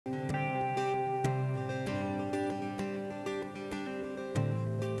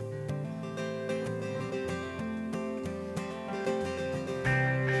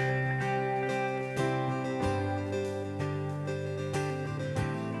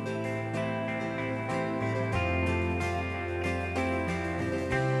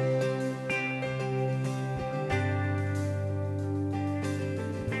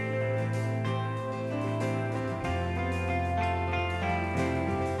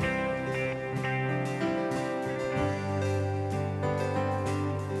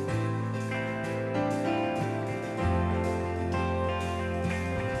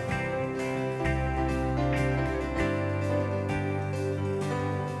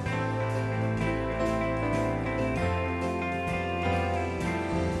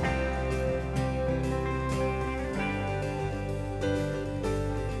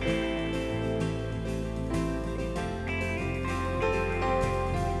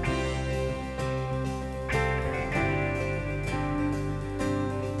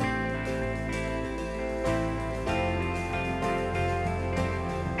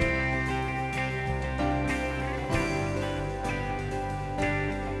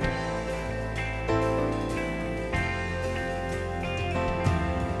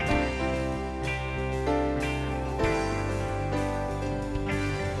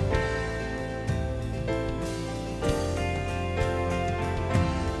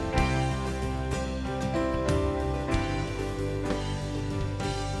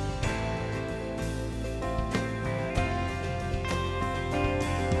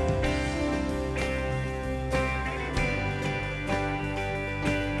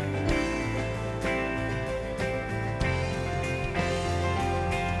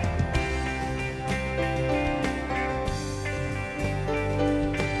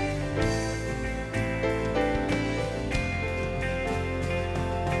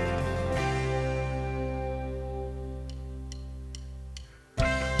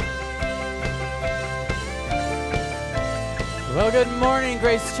Well, good morning,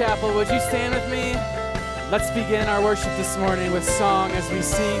 Grace Chapel. Would you stand with me? Let's begin our worship this morning with song as we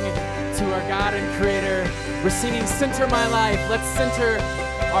sing to our God and Creator. We're singing Center My Life. Let's center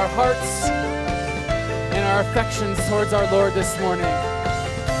our hearts and our affections towards our Lord this morning.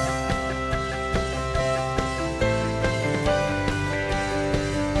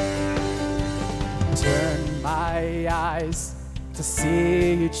 Turn my eyes to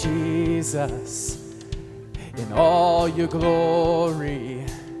see you, Jesus, in all your glory.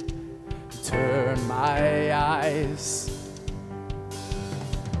 Turn my eyes,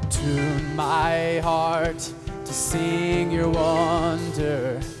 tune my heart to sing your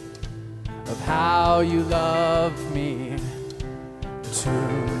wonder of how you love me.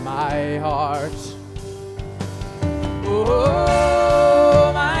 Tune my heart.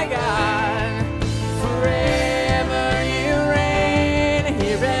 Oh my God, forever you reign.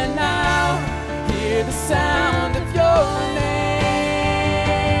 Here and now, hear the sound of your name,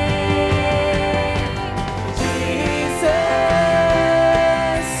 Jesus.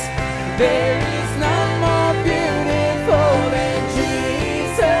 There is none more beautiful than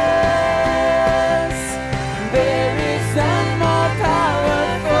Jesus. There is none more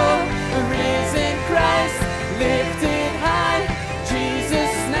powerful. The risen Christ lifted high.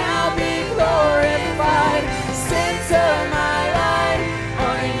 Jesus now be glorified. Center my life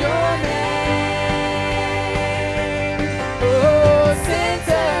on your name. Oh,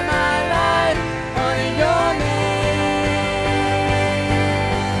 center my life on your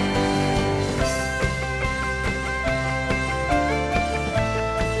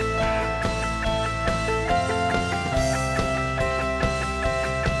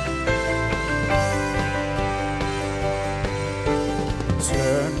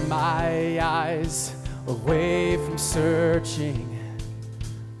Turn my eyes away from searching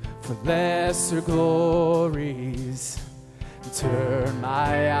for lesser glories. Turn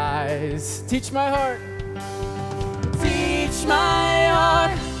my eyes, teach my heart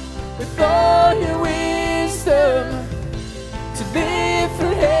with all your wisdom to live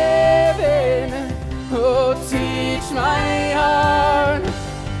for heaven. Oh, teach my heart.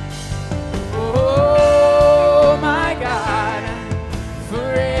 Oh my God,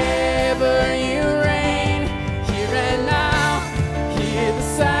 forever you reign. Here and now, hear the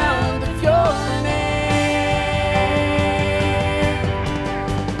sound of your name,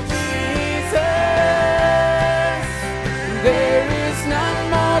 Jesus. There is none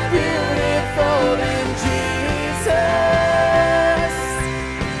more beautiful than Jesus.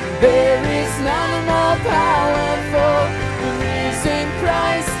 There is none more powerful. The risen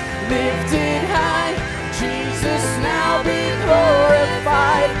Christ lifted high. Jesus now be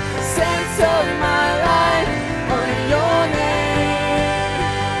glorified. Center my life on your name.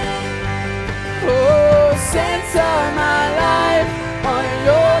 Oh, center my life on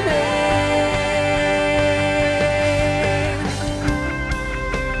your name.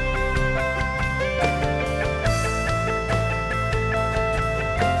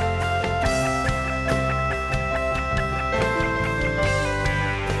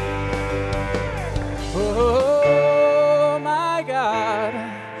 Oh my God,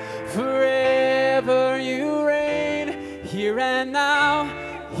 forever you reign. Here and now,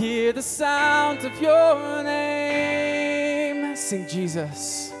 hear the sound of your name. Sing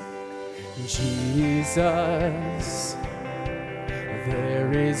Jesus. Jesus.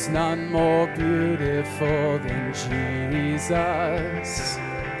 There is none more beautiful than Jesus.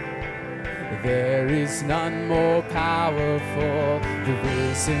 There is none more powerful. The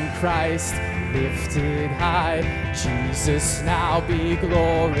risen Christ lifted high. Jesus now be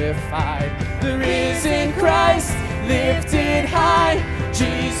glorified. The risen Christ lifted high.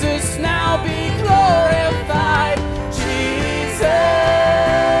 Jesus now be glorified. Jesus.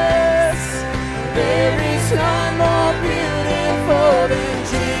 There is none more beautiful than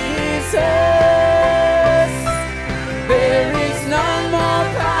Jesus. There is none more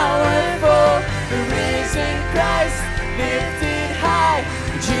powerful. The risen Christ lifted high.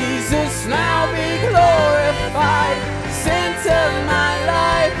 Jesus now be glorified. Center my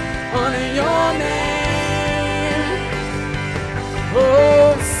life on your name.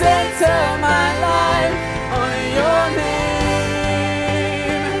 Oh, center my life on your name.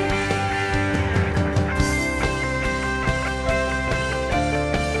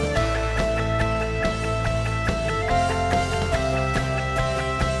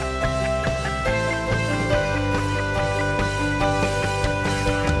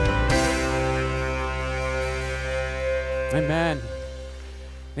 Amen.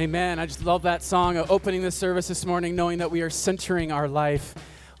 Amen. I just love that song of opening the service this morning, knowing that we are centering our life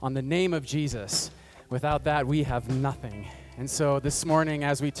on the name of Jesus. Without that, we have nothing. And so this morning,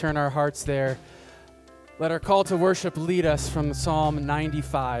 as we turn our hearts there, let our call to worship lead us from Psalm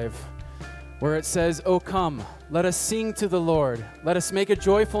 95, where it says, "O come, let us sing to the Lord. Let us make a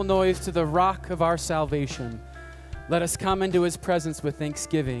joyful noise to the rock of our salvation. Let us come into his presence with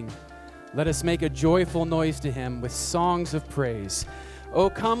thanksgiving. Let us make a joyful noise to him with songs of praise.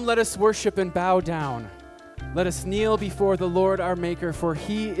 O come, let us worship and bow down. Let us kneel before the Lord our Maker, for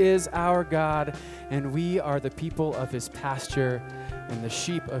he is our God, and we are the people of his pasture and the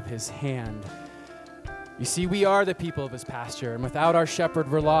sheep of his hand." You see, we are the people of his pasture, and without our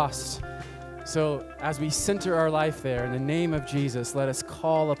shepherd, we're lost. So as we center our life there, in the name of Jesus, let us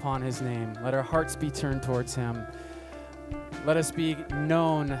call upon his name. Let our hearts be turned towards him. Let us be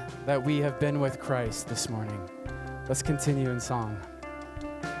known that we have been with Christ this morning. Let's continue in song.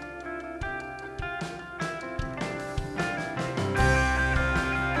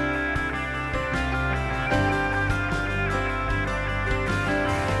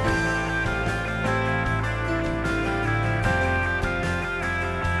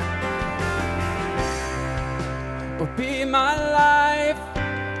 Be my life,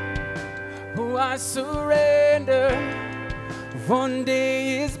 oh, I surrender. One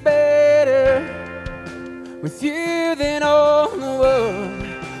day is better with you than all the world.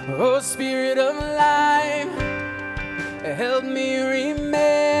 Oh, Spirit of life, help me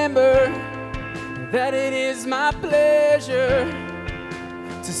remember that it is my pleasure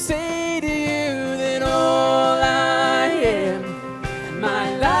to say to you that all I am,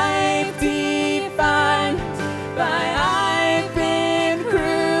 my life defined by I've been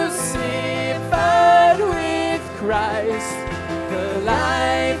crucified with Christ. The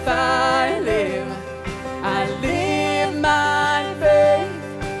life I live my faith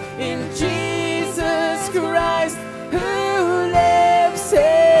in Jesus Christ who lives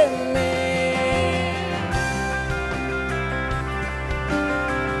in me.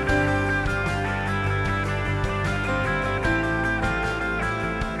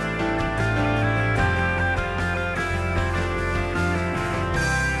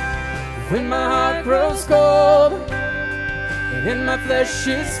 When my heart grows cold and my flesh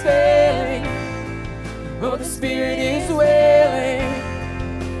is failing, oh, the Spirit is willing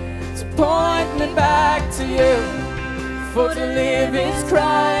to point me back to you. For to live is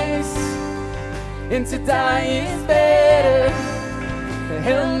Christ, and to die is better.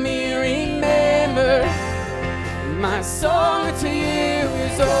 Help me remember my song to you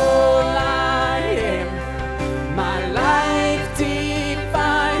is all I am. My life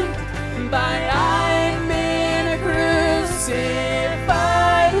defined by I've been crucified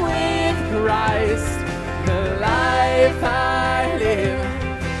with Christ. The life I live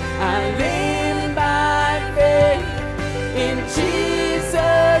by faith in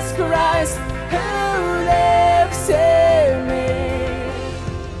Jesus Christ who lives in me.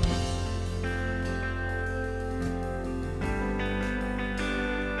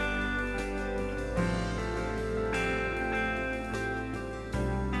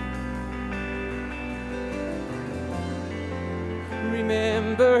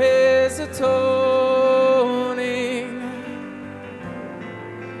 Remember his atoning,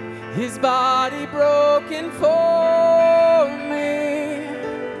 his body broken for me.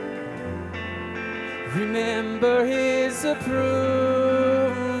 Remember his approval,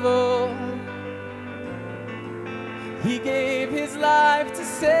 he gave his life to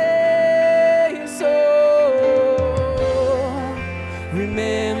save soul.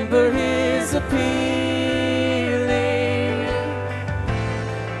 Remember his appealing,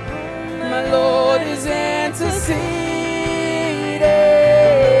 my Lord is interceding.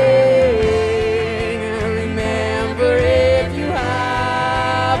 Remember if you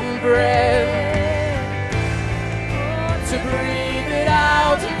have breath to breathe it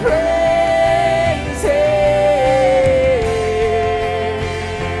out and praise him.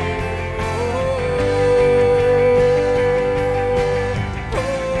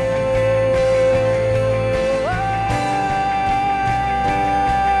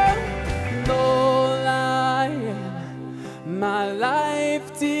 All I am, my life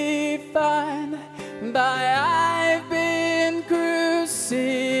defined by I've been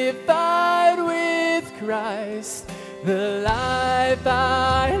crucified with Christ. The life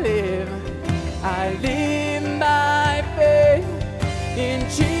I live by faith in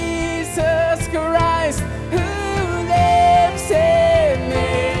Jesus Christ who lives in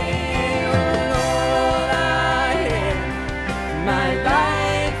me. All I am, my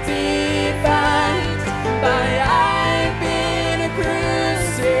life defined by I've been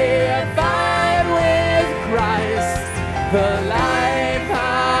crucified with Christ. The life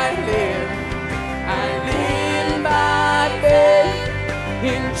I live by faith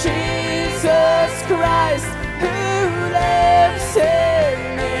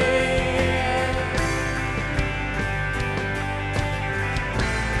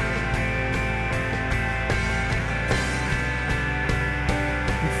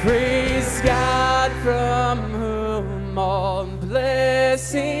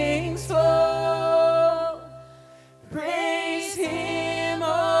blessings flow. Praise him,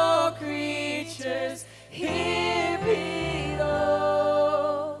 all creatures here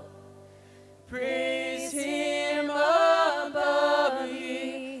below. Praise him above,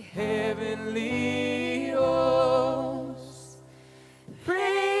 ye heavenly hosts.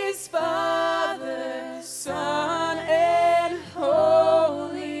 Praise Father, Son, and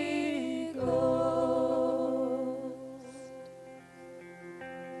Holy Ghost.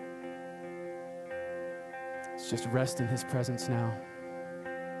 Let's just rest in his presence now.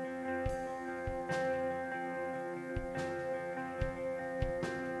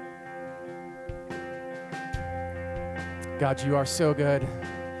 God, you are so good.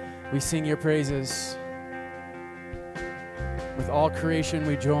 We sing your praises. With all creation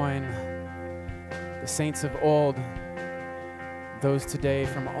we join, the saints of old, those today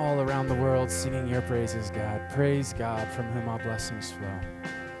from all around the world singing your praises, God. Praise God, from whom all blessings flow.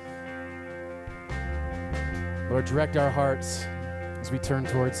 Lord, direct our hearts as we turn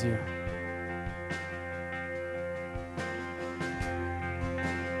towards you.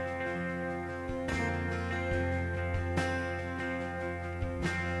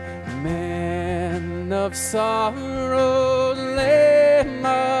 Man of sorrows, Lamb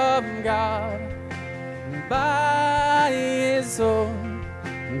of God, by his own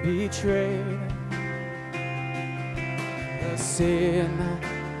betrayed. The sin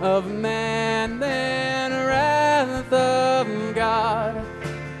of man, then wrath of God,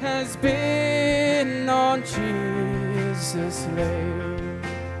 has been on Jesus laid.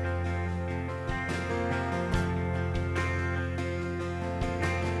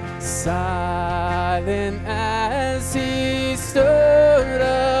 Silent as he stood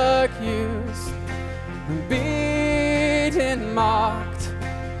accused, beaten, mocked,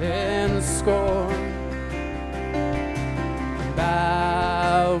 and scorned,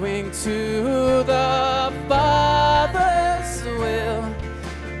 bowing to the Father's will,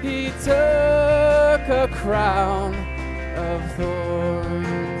 he took a crown of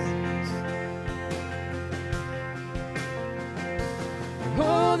thorns.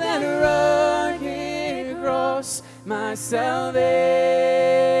 Oh, that rugged cross, my salvation,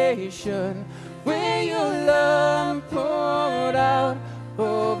 where your love poured out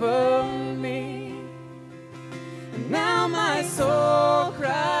over me. And now my soul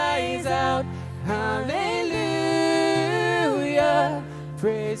cries out, hallelujah,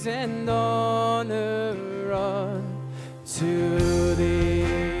 praise and honor unto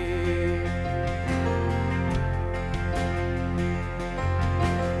thee.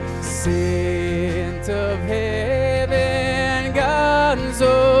 Sent of heaven, God's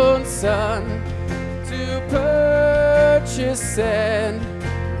own Son, to purchase and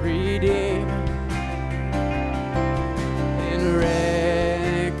redeem, and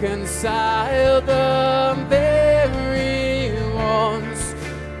reconcile the very ones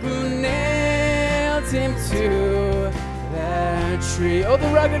who nailed him to that tree. Oh, the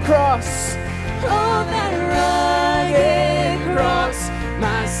rugged cross! Oh, that rugged cross!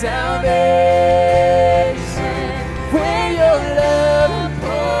 My salvation, where your love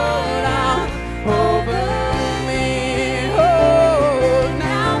poured out over me. Oh,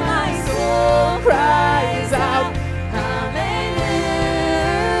 now my soul cries out, hallelujah,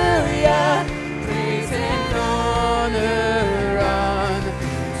 praise and honor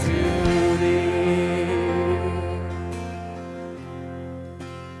unto thee.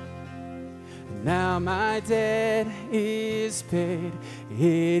 Now my debt is paid.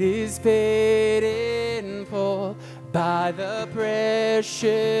 It is paid in full by the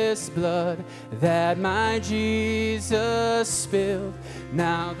precious blood that my Jesus spilled.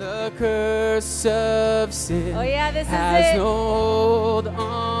 Now the curse of sin has no hold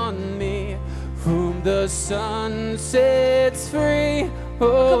on me. Whom the Son sets free,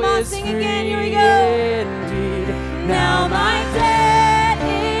 oh, come on, is sing free again. Here we go. indeed. Now my debt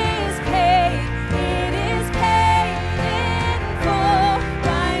is paid. It is paid in full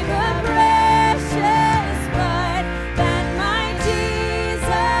by the precious blood that my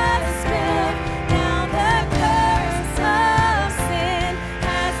Jesus spilled. Now the curse of sin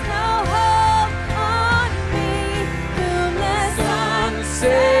has no hold on me. Whom the Son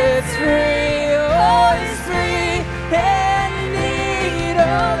Sets free, oh, is free indeed.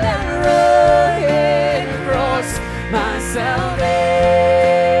 Oh, that rugged cross, my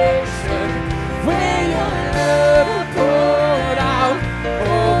salvation, where your love poured out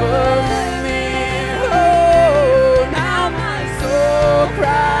over me. Oh, now my soul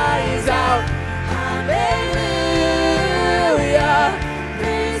cries out, hallelujah,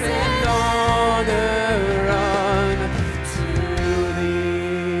 praise and honor unto thee.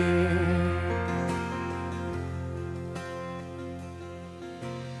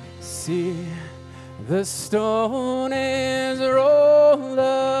 The stone is rolled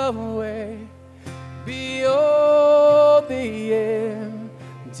away. Behold the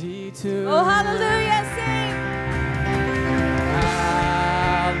empty tomb. Oh, hallelujah, sing.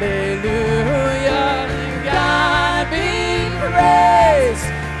 Hallelujah, God be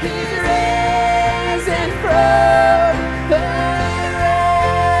praised. He's risen from the grave.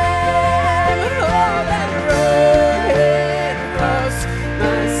 Oh, that rugged cross,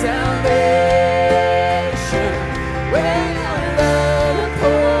 my salvation. When your love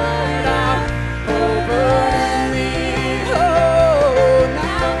poured out over me, oh,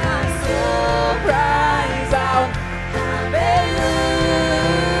 now my soul cries out, hallelujah,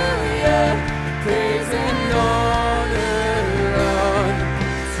 praise and honor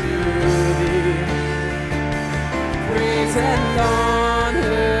unto thee, praise and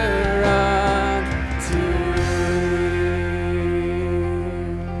honor unto thee.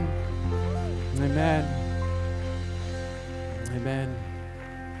 Amen. Amen.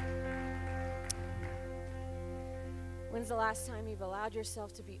 When's the last time you've allowed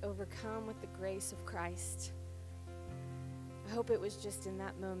yourself to be overcome with the grace of Christ? I hope it was just in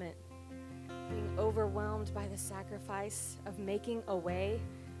that moment, being overwhelmed by the sacrifice of making a way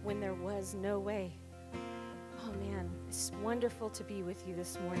when there was no way. Oh man, it's wonderful to be with you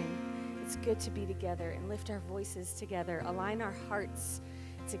this morning. It's good to be together and lift our voices together, align our hearts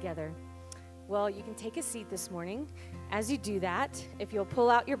together. Well, you can take a seat this morning. As you do that, if you'll pull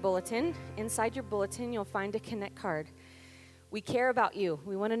out your bulletin, inside your bulletin, you'll find a Connect card. We care about you.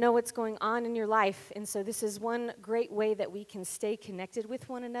 We want to know what's going on in your life. And so this is one great way that we can stay connected with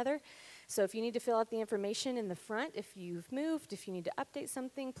one another. So if you need to fill out the information in the front, if you've moved, if you need to update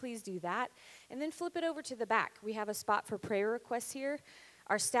something, please do that. And then flip it over to the back. We have a spot for prayer requests here.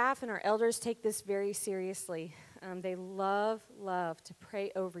 Our staff and our elders take this very seriously. They love to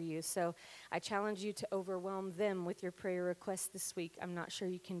pray over you. So I challenge you to overwhelm them with your prayer requests this week. I'm not sure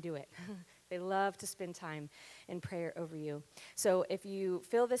you can do it. They love to spend time in prayer over you. So if you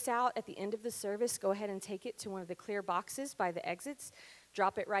fill this out at the end of the service, go ahead and take it to one of the clear boxes by the exits.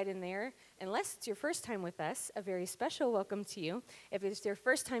 Drop it right in there. Unless it's your first time with us, a very special welcome to you. If it's your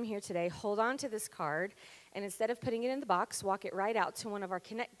first time here today, hold on to this card. And instead of putting it in the box, walk it right out to one of our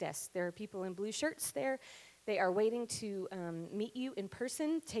Connect desks. There are people in blue shirts there. They are waiting to meet you in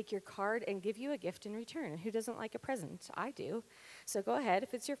person, take your card, and give you a gift in return. Who doesn't like a present? I do. So go ahead.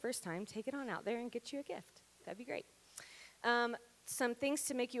 If it's your first time, take it on out there and get you a gift. That'd be great. Some things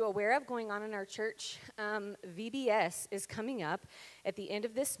to make you aware of going on in our church. VBS is coming up at the end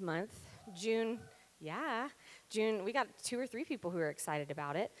of this month, June. We got 2 or 3 people who are excited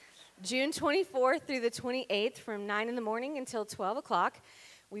about it. June 24th through the 28th from 9 in the morning until 12 o'clock.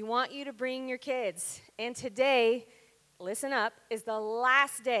 We want you to bring your kids. And today, listen up, is the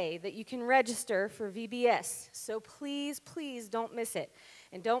last day that you can register for VBS. So please don't miss it.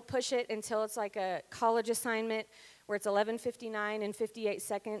 And don't push it until it's like a college assignment where it's 11:59 and 58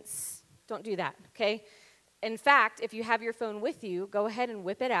 seconds. Don't do that, okay? In fact, if you have your phone with you, go ahead and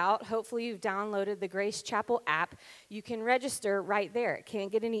whip it out. Hopefully you've downloaded the Grace Chapel app. You can register right there. It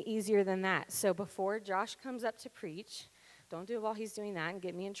can't get any easier than that. So before Josh comes up to preach, don't do it while he's doing that and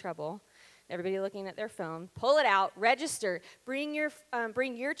get me in trouble. Everybody looking at their phone. Pull it out. Register. Bring your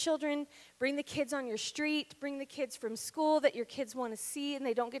children. Bring the kids on your street. Bring the kids from school that your kids want to see and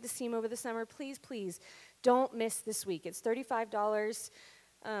they don't get to see them over the summer. Please, don't miss this week. It's $35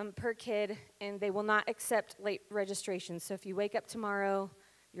 per kid, and they will not accept late registration. So if you wake up tomorrow,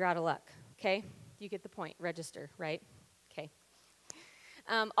 you're out of luck. Okay? You get the point. Register, right? Okay.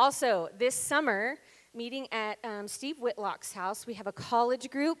 Also, this summer, meeting at Steve Whitlock's house, we have a college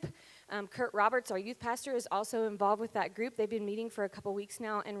group. Kurt Roberts, our youth pastor, is also involved with that group. They've been meeting for a couple weeks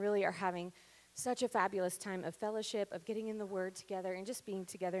now and really are having such a fabulous time of fellowship, of getting in the Word together and just being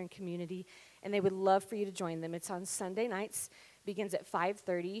together in community. And they would love for you to join them. It's on Sunday nights, begins at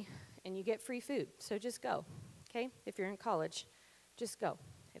 5:30, and you get free food. So just go, okay? If you're in college, just go.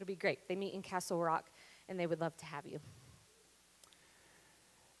 It'll be great. They meet in Castle Rock, and they would love to have you.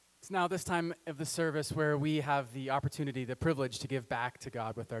 It's now this time of the service where we have the opportunity, the privilege to give back to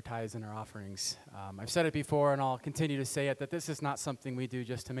God with our tithes and our offerings. I've said it before, and I'll continue to say it, that this is not something we do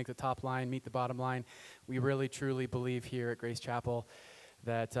just to make the top line meet the bottom line. We really, truly believe here at Grace Chapel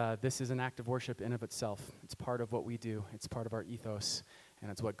that this is an act of worship in and of itself. It's part of what we do. It's part of our ethos,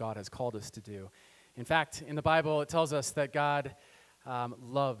 and it's what God has called us to do. In fact, in the Bible, it tells us that God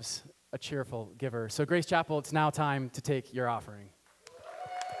loves a cheerful giver. So Grace Chapel, it's now time to take your offering.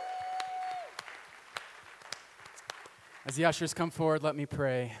 As the ushers come forward, let me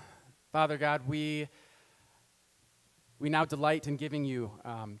pray. Father God, we we now delight in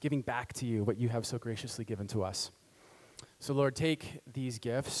giving back to you what you have so graciously given to us. So Lord, take these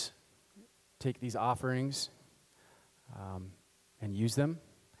gifts, take these offerings, and use them.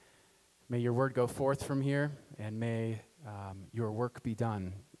 May your word go forth from here, and may your work be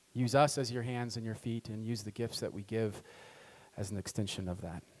done. Use us as your hands and your feet, and use the gifts that we give as an extension of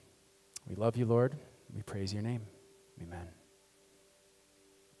that. We love you, Lord. We praise your name. Amen.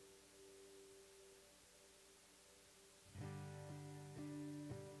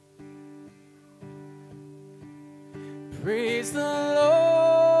 Praise the Lord.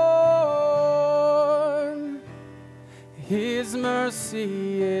 His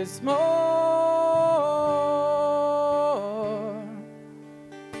mercy is more,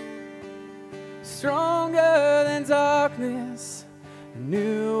 stronger than darkness,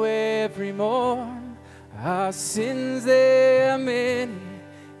 new every morn. Our sins, they are many,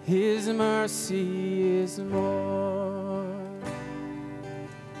 his mercy is more.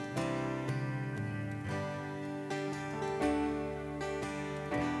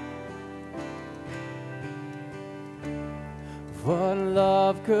 What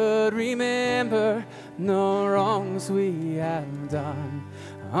love could remember, no wrongs we have done.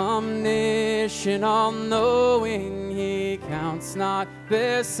 Omniscient, all-knowing, he counts not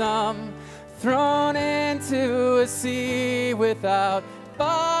their sum. Thrown into a sea without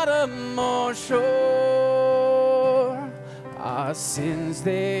bottom or shore. Our sins,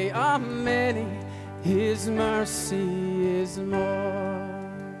 they are many, his mercy is more.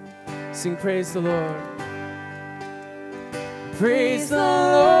 Sing praise the Lord. Praise the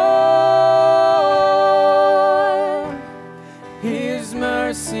Lord, his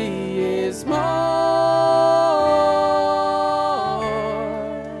mercy is more,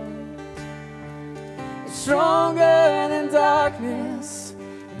 stronger than darkness,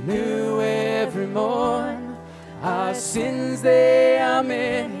 new every morn. Our sins, they are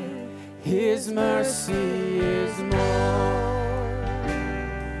many, his mercy is more.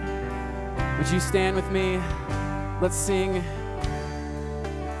 Would you stand with me? Let's sing.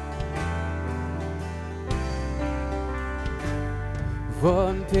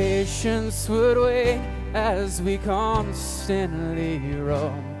 What patience would wait as we constantly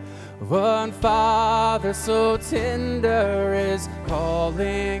roam. One Father so tender is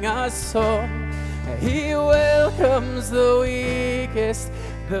calling us home. He welcomes the weakest,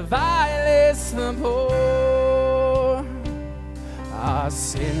 the vilest, the poor. Our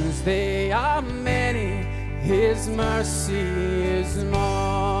sins, they are many, his mercy is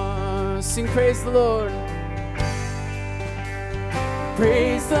more. Sing praise the Lord.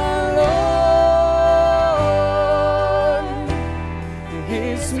 Praise the Lord,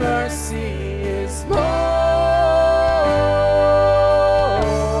 his mercy is more,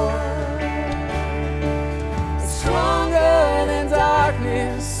 stronger than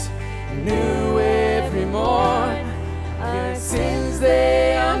darkness, new every morn. Our sins,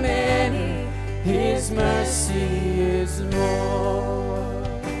 they are many, his mercy is more.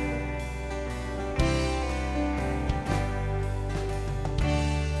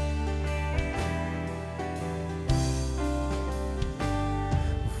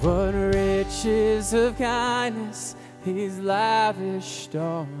 What riches of kindness he's lavished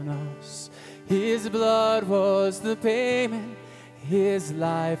on us. His blood was the payment, his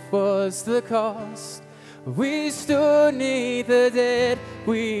life was the cost. We stood 'neath the debt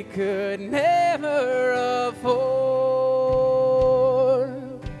we could never afford.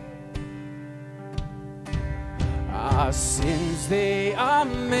 Our sins, they are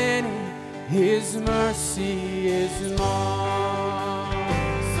many, his mercy is more.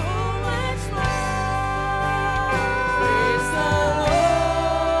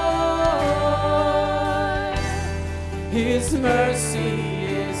 His mercy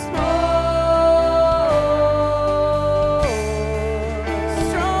is more,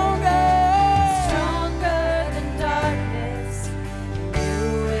 stronger than darkness,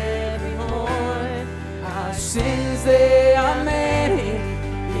 new every morn. Our sins, they are many,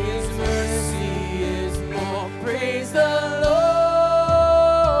 his mercy is more. Praise the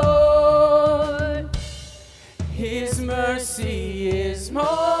Lord, his mercy is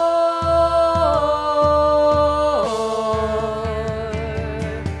more.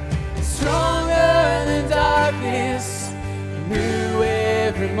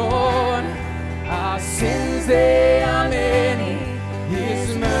 They are many,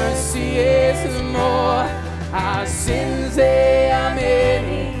 his mercy is more. Our sins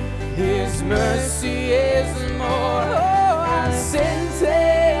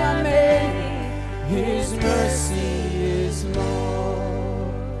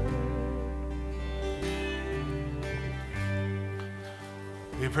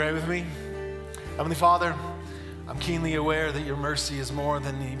Will you pray with me? Heavenly Father, I'm keenly aware that your mercy is more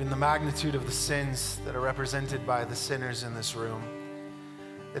than even the magnitude of the sins that are represented by the sinners in this room.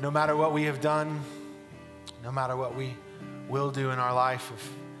 That no matter what we have done, no matter what we will do in our life,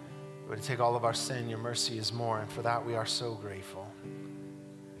 if we were to take all of our sin, your mercy is more, and for that we are so grateful.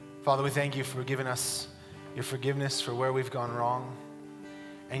 Father, we thank you for giving us your forgiveness for where we've gone wrong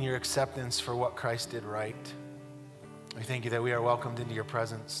and your acceptance for what Christ did right. We thank you that we are welcomed into your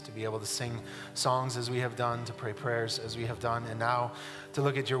presence to be able to sing songs as we have done, to pray prayers as we have done, and now to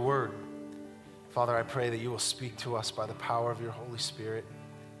look at your word. Father, I pray that you will speak to us by the power of your Holy Spirit.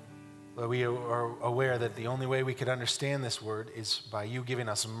 Lord, we are aware that the only way we could understand this word is by you giving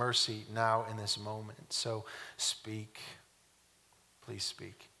us mercy now in this moment. So speak, please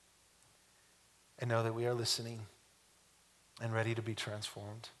speak. And know that we are listening and ready to be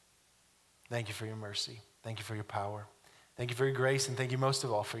transformed. Thank you for your mercy. Thank you for your power. Thank you for your grace, and thank you most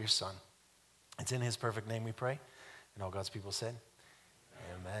of all for your Son. It's in his perfect name we pray. And all God's people said,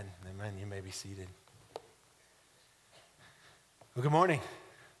 amen. Amen. You may be seated. Well, good morning.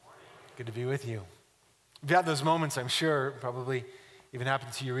 Good to be with you. You've had those moments, I'm sure, probably even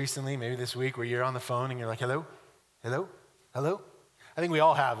happened to you recently, maybe this week, where you're on the phone and you're like, hello, hello, hello. I think we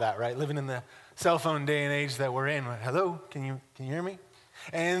all have that, right? Living in the cell phone day and age that we're in. Hello, can you hear me?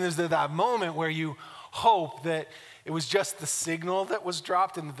 And there's that moment where you hope that it was just the signal that was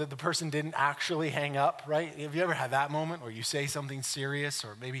dropped and that the person didn't actually hang up, right? Have you ever had that moment where you say something serious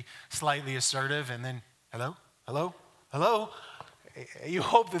or maybe slightly assertive and then, hello, hello, hello? You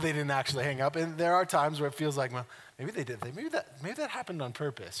hope that they didn't actually hang up. And there are times where it feels like, well, maybe they did. Maybe that happened on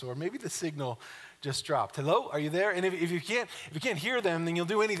purpose, or maybe the signal just dropped. Hello, are you there? And if you can't hear them, then you'll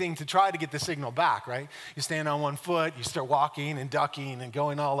do anything to try to get the signal back, right? You stand on one foot, you start walking and ducking and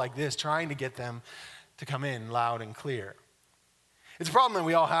going all like this, trying to get them to come in loud and clear. It's a problem that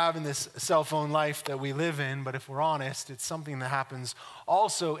we all have in this cell phone life that we live in, but if we're honest, it's something that happens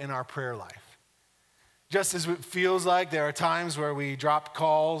also in our prayer life. Just as it feels like there are times where we drop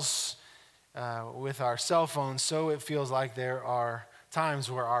calls with our cell phones, so it feels like there are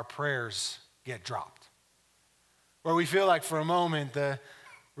times where our prayers get dropped. Where we feel like for a moment the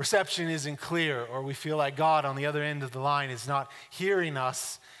reception isn't clear, or we feel like God on the other end of the line is not hearing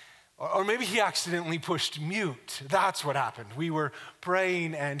us, or maybe he accidentally pushed mute. That's what happened. We were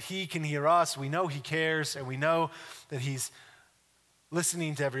praying and he can hear us. We know he cares and we know that he's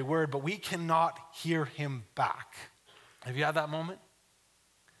listening to every word, but we cannot hear him back. Have you had that moment?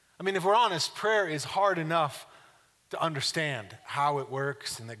 I mean, if we're honest, prayer is hard enough to understand how it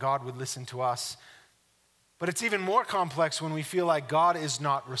works and that God would listen to us. But it's even more complex when we feel like God is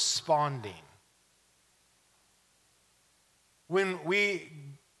not responding. When we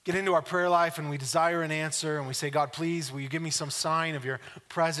get into our prayer life and we desire an answer and we say, God, please, will you give me some sign of your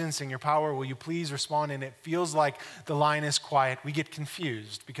presence and your power? Will you please respond? And it feels like the line is quiet. We get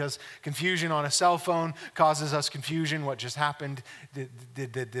confused because confusion on a cell phone causes us confusion. What just happened?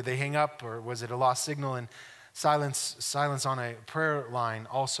 Did they hang up, or was it a lost signal? And silence on a prayer line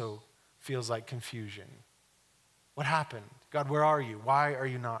also feels like confusion. What happened? God, where are you? Why are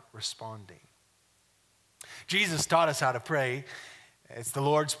you not responding? Jesus taught us how to pray. It's the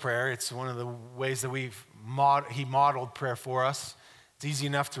Lord's Prayer. It's one of the ways that he modeled prayer for us. It's easy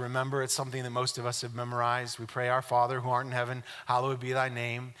enough to remember. It's something that most of us have memorized. We pray, our Father who art in heaven, hallowed be thy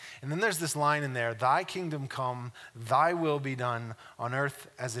name. And then there's this line in there, thy kingdom come, thy will be done on earth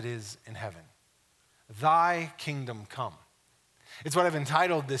as it is in heaven. Thy kingdom come. It's what I've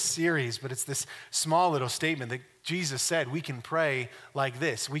entitled this series, but it's this small little statement that Jesus said we can pray like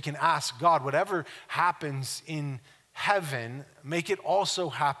this. We can ask God, whatever happens in heaven, make it also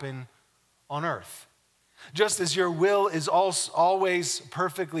happen on earth. Just as your will is always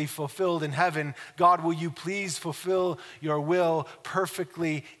perfectly fulfilled in heaven, God, will you please fulfill your will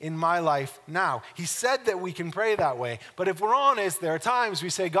perfectly in my life now? He said that we can pray that way. But if we're honest, there are times we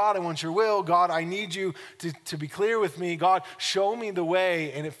say, God, I want your will. God, I need you to be clear with me. God, show me the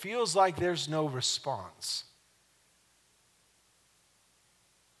way. And it feels like there's no response.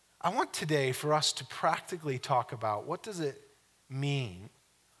 I want today for us to practically talk about what does it mean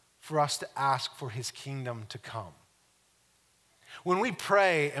for us to ask for his kingdom to come. When we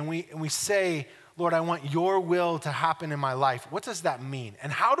pray and we say, Lord, I want your will to happen in my life, what does that mean?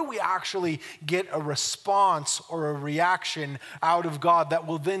 And how do we actually get a response or a reaction out of God that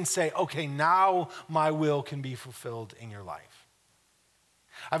will then say, okay, now my will can be fulfilled in your life?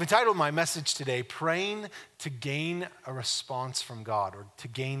 I've entitled my message today, Praying to Gain a Response from God, or to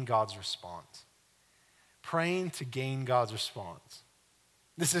gain God's response. Praying to gain God's response.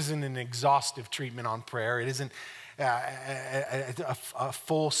 This isn't an exhaustive treatment on prayer. It isn't a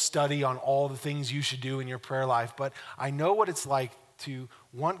full study on all the things you should do in your prayer life, but I know what it's like to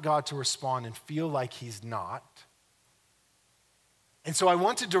want God to respond and feel like he's not. And so I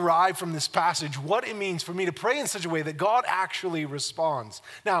want to derive from this passage what it means for me to pray in such a way that God actually responds.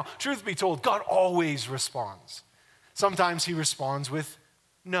 Now, truth be told, God always responds. Sometimes he responds with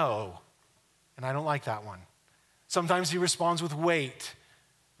no, and I don't like that one. Sometimes he responds with wait,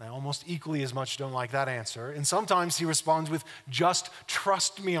 and I almost equally as much don't like that answer. And sometimes he responds with just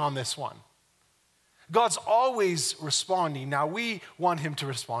trust me on this one. God's always responding. Now, we want him to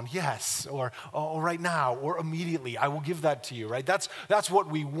respond yes, or oh, right now, or immediately. I will give that to you, right? That's what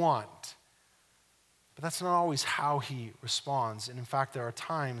we want. But that's not always how he responds. And in fact, there are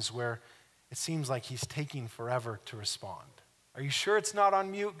times where it seems like he's taking forever to respond. Are you sure it's not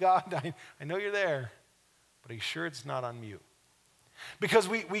on mute, God? I know you're there, but are you sure it's not on mute? Because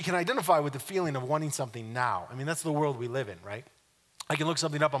we can identify with the feeling of wanting something now. I mean, that's the world we live in, right? I can look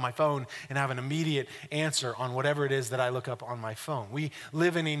something up on my phone and have an immediate answer on whatever it is that I look up on my phone. We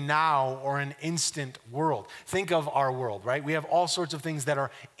live in a now or an instant world. Think of our world, right? We have all sorts of things that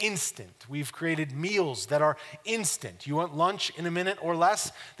are instant. We've created meals that are instant. You want lunch in a minute or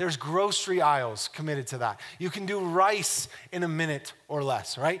less? There's grocery aisles committed to that. You can do rice in a minute or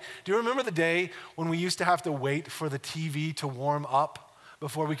less, right? Do you remember the day when we used to have to wait for the TV to warm up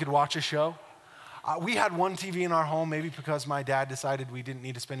before we could watch a show? We had one TV in our home, maybe because my dad decided we didn't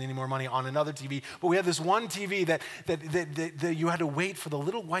need to spend any more money on another TV. But we had this one TV that you had to wait for the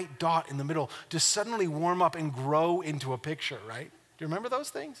little white dot in the middle to suddenly warm up and grow into a picture, right? Do you remember those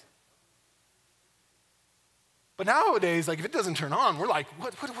things? But nowadays, like if it doesn't turn on, we're like,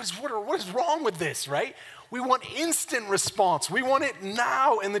 what is wrong with this, right? We want instant response. We want it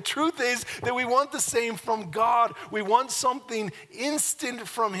now. And the truth is that we want the same from God. We want something instant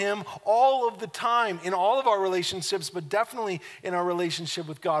from him all of the time in all of our relationships, but definitely in our relationship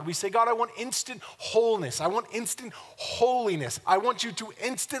with God. We say, God, I want instant wholeness. I want instant holiness. I want you to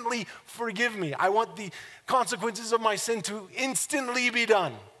instantly forgive me. I want the consequences of my sin to instantly be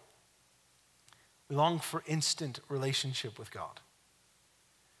done. We long for instant relationship with God.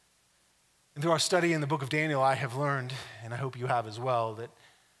 And through our study in the book of Daniel, I have learned, and I hope you have as well, that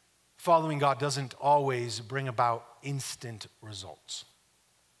following God doesn't always bring about instant results.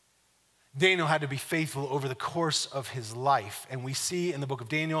 Daniel had to be faithful over the course of his life. And we see in the book of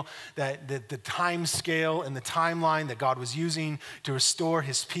Daniel that the time scale and the timeline that God was using to restore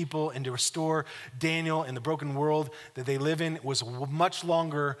his people and to restore Daniel in the broken world that they live in was much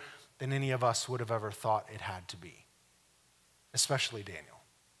longer than any of us would have ever thought it had to be, especially Daniel.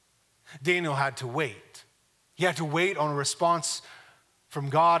 Daniel had to wait. He had to wait on a response from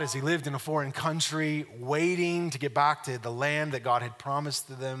God as he lived in a foreign country, waiting to get back to the land that God had promised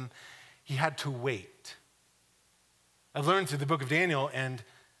to them. He had to wait. I've learned through the book of Daniel and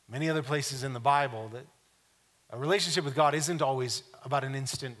many other places in the Bible that a relationship with God isn't always about an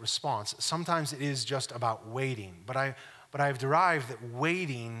instant response. Sometimes it is just about waiting. But I've derived that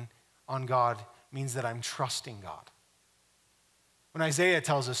waiting on God means that I'm trusting God. When Isaiah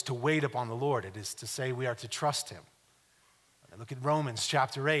tells us to wait upon the Lord, it is to say we are to trust him. Look at Romans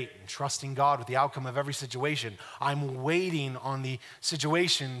chapter 8, and trusting God with the outcome of every situation. I'm waiting on the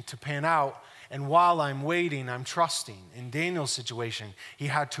situation to pan out, and while I'm waiting, I'm trusting. In Daniel's situation, he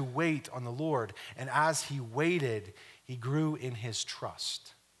had to wait on the Lord, and as he waited, he grew in his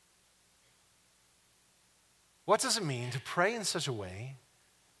trust. What does it mean to pray in such a way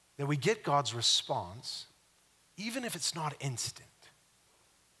that we get God's response, even if it's not instant?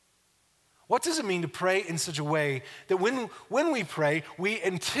 What does it mean to pray in such a way that when we pray, we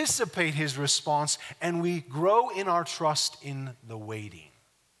anticipate his response and we grow in our trust in the waiting?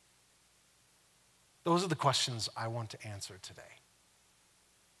 Those are the questions I want to answer today.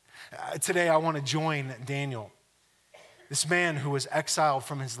 Today, I want to join Daniel, this man who was exiled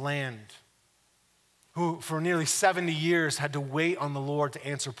from his land, who for nearly 70 years had to wait on the Lord to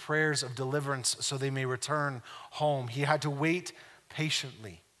answer prayers of deliverance so they may return home. He had to wait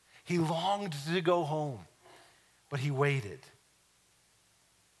patiently. He longed to go home, but he waited.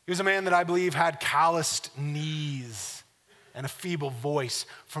 He was a man that I believe had calloused knees and a feeble voice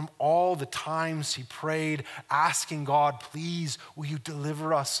from all the times he prayed, asking God, please, will you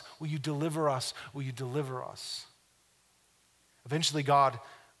deliver us? Will you deliver us? Will you deliver us? Eventually, God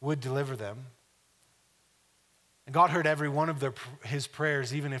would deliver them. And God heard every one of his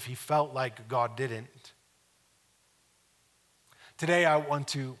prayers, even if he felt like God didn't. Today, I want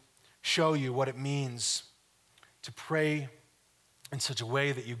to show you what it means to pray in such a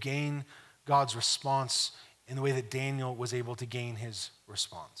way that you gain God's response in the way that Daniel was able to gain his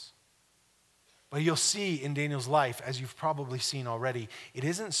response. But you'll see in Daniel's life, as you've probably seen already, it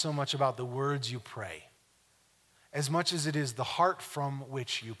isn't so much about the words you pray, as much as it is the heart from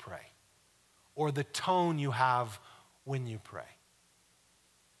which you pray, or the tone you have when you pray.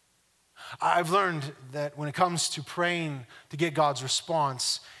 I've learned that when it comes to praying to get God's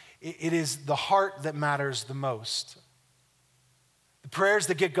response, it is the heart that matters the most. The prayers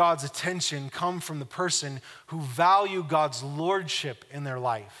that get God's attention come from the person who value God's lordship in their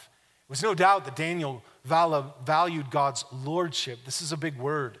life. It was no doubt that Daniel valued God's lordship. This is a big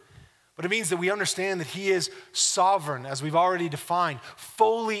word. But it means that we understand that he is sovereign, as we've already defined,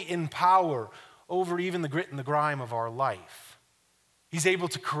 fully in power over even the grit and the grime of our life. He's able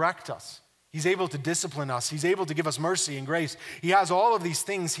to correct us. He's able to discipline us. He's able to give us mercy and grace. He has all of these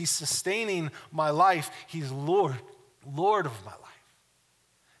things. He's sustaining my life. He's Lord of my life.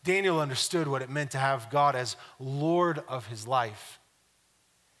 Daniel understood what it meant to have God as Lord of his life.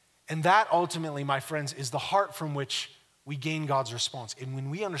 And that ultimately, my friends, is the heart from which we gain God's response. And when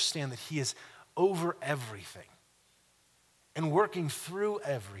we understand that he is over everything and working through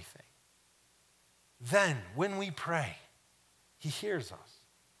everything, then when we pray, he hears us.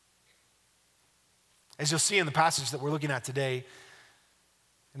 As you'll see in the passage that we're looking at today,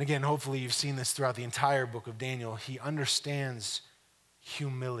 and again, hopefully you've seen this throughout the entire book of Daniel, he understands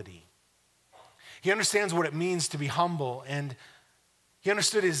humility. He understands what it means to be humble, and he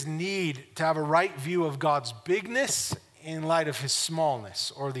understood his need to have a right view of God's bigness in light of his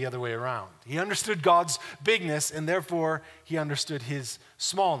smallness, or the other way around. He understood God's bigness, and therefore he understood his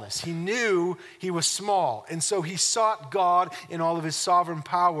smallness. He knew he was small, and so he sought God in all of his sovereign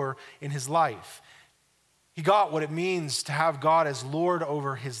power in his life. He got what it means to have God as Lord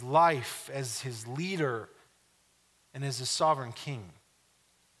over his life, as his leader, and as his sovereign king.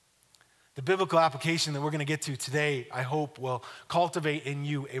 The biblical application that we're going to get to today, I hope, will cultivate in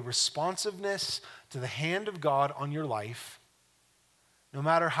you a responsiveness to the hand of God on your life, no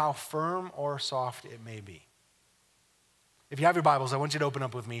matter how firm or soft it may be. If you have your Bibles, I want you to open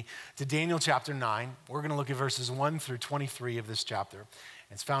up with me to Daniel chapter 9. We're going to look at verses 1 through 23 of this chapter.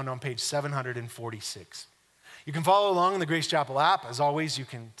 It's found on page 746. You can follow along in the Grace Chapel app. As always, you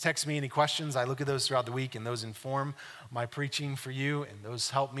can text me any questions. I look at those throughout the week, and those inform my preaching for you, and those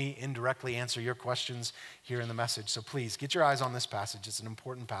help me indirectly answer your questions here in the message. So please, get your eyes on this passage. It's an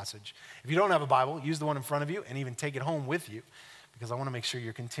important passage. If you don't have a Bible, use the one in front of you, and even take it home with you, because I want to make sure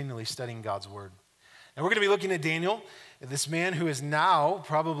you're continually studying God's Word. And we're going to be looking at Daniel, this man who is now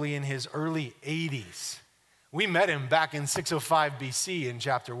probably in his early 80s. We met him back in 605 BC in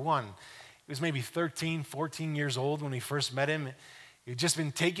chapter 1. He was maybe 13, 14 years old when we first met him. He'd just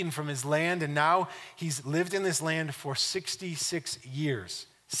been taken from his land, and now he's lived in this land for 66 years.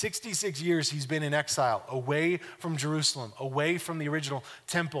 66 years he's been in exile, away from Jerusalem, away from the original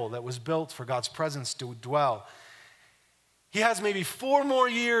temple that was built for God's presence to dwell. He has maybe 4 more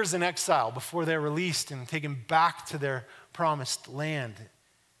years in exile before they're released and taken back to their promised land.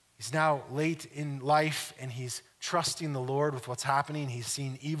 He's now late in life, and he's trusting the Lord with what's happening. He's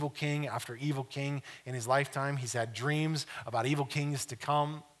seen evil king after evil king in his lifetime. He's had dreams about evil kings to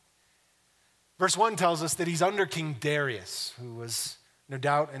come. Verse 1 tells us that he's under King Darius, who was no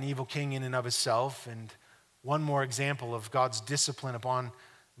doubt an evil king in and of himself, and one more example of God's discipline upon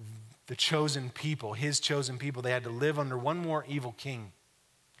the chosen people, his chosen people. They had to live under one more evil king.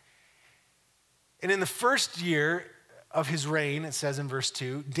 And in the first year of his reign, it says in verse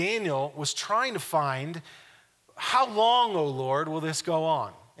 2, Daniel was trying to find, how long, O Lord, will this go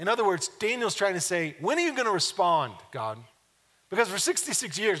on? In other words, Daniel's trying to say, when are you going to respond, God? Because for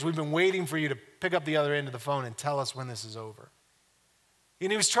 66 years, we've been waiting for you to pick up the other end of the phone and tell us when this is over. And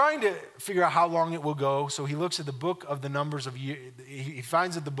he was trying to figure out how long it will go, so he looks at the book of the numbers of years. He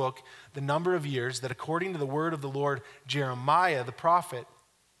finds in the book the number of years that according to the word of the Lord, Jeremiah, the prophet,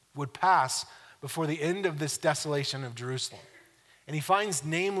 would pass before the end of this desolation of Jerusalem. And he finds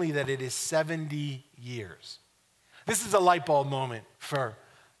namely that it is 70 years. This is a light bulb moment for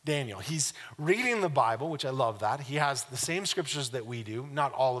Daniel. He's reading the Bible, which I love that. He has the same scriptures that we do,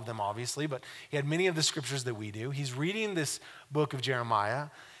 not all of them obviously, but he had many of the scriptures that we do. He's reading this book of Jeremiah,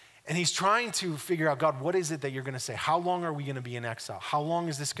 and he's trying to figure out, God, what is it that you're going to say? How long are we going to be in exile? How long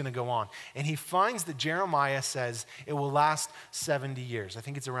is this going to go on? And he finds that Jeremiah says it will last 70 years. I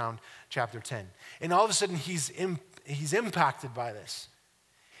think it's around chapter 10. And all of a sudden, he's impacted by this.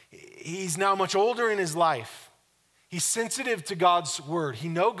 He's now much older in his life. He's sensitive to God's word. He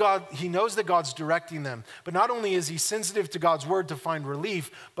knows that God's directing them. But not only is he sensitive to God's word to find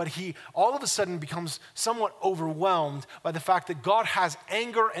relief, but he all of a sudden becomes somewhat overwhelmed by the fact that God has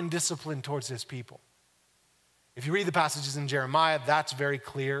anger and discipline towards his people. If you read the passages in Jeremiah, that's very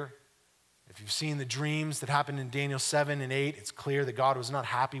clear. If you've seen the dreams that happened in Daniel 7 and 8, it's clear that God was not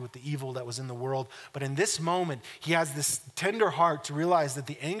happy with the evil that was in the world. But in this moment, he has this tender heart to realize that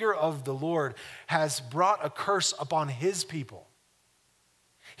the anger of the Lord has brought a curse upon his people.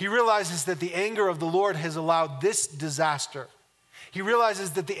 He realizes that the anger of the Lord has allowed this disaster. He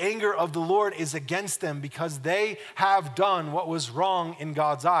realizes that the anger of the Lord is against them because they have done what was wrong in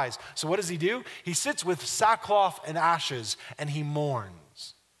God's eyes. So what does he do? He sits with sackcloth and ashes and he mourns.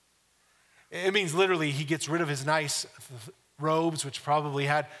 It means literally he gets rid of his nice robes, which probably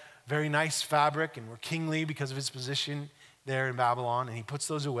had very nice fabric and were kingly because of his position there in Babylon, and he puts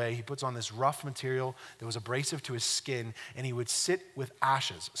those away. He puts on this rough material that was abrasive to his skin, and he would sit with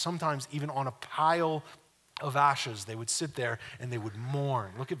ashes, sometimes even on a pile of ashes. They would sit there and they would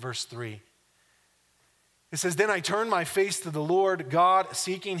mourn. Look at verse 3. It says, "Then I turned my face to the Lord God,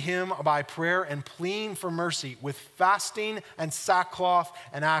 seeking him by prayer and pleading for mercy with fasting and sackcloth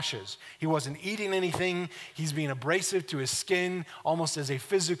and ashes." He wasn't eating anything. He's being abrasive to his skin, almost as a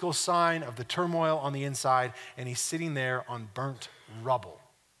physical sign of the turmoil on the inside, and he's sitting there on burnt rubble.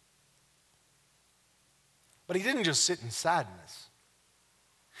 But he didn't just sit in sadness.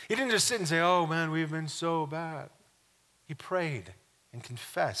 He didn't just sit and say, "Oh man, we've been so bad." He prayed and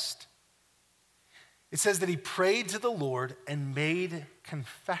confessed. It says that he prayed to the Lord and made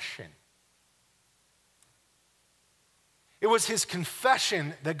confession. It was his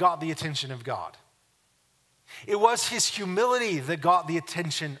confession that got the attention of God. It was his humility that got the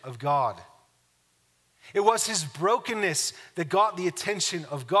attention of God. It was his brokenness that got the attention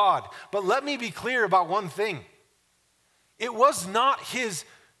of God. But let me be clear about one thing. It was not his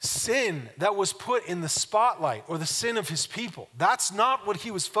sin that was put in the spotlight or the sin of his people. That's not what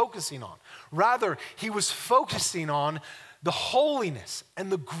he was focusing on. Rather, he was focusing on the holiness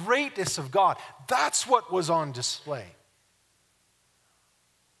and the greatness of God. That's what was on display.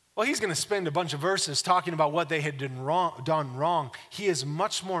 Well, he's going to spend a bunch of verses talking about what they had done wrong. He is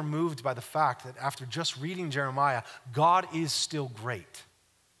much more moved by the fact that after just reading Jeremiah, God is still great,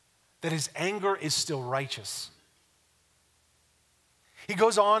 that his anger is still righteous. He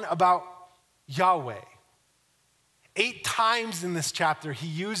goes on about Yahweh. 8 times in this chapter, he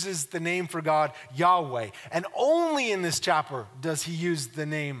uses the name for God, Yahweh. And only in this chapter does he use the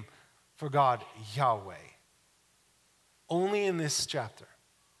name for God, Yahweh. Only in this chapter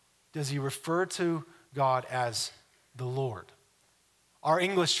does he refer to God as the Lord. Our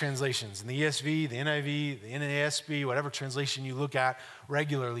English translations, in the ESV, the NIV, the NASB, whatever translation you look at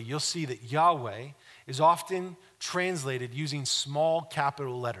regularly, you'll see that Yahweh is often translated using small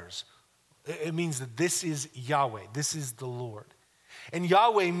capital letters. It means that this is Yahweh, this is the Lord. And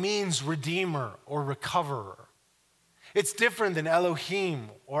Yahweh means redeemer or recoverer. It's different than Elohim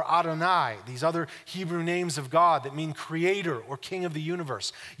or Adonai, these other Hebrew names of God that mean creator or king of the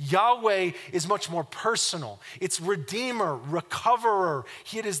universe. Yahweh is much more personal. It's redeemer, recoverer.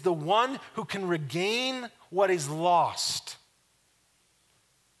 It is the one who can regain what is lost.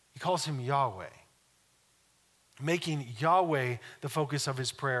 He calls him Yahweh, making Yahweh the focus of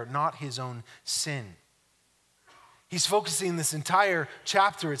his prayer, not his own sin. He's focusing this entire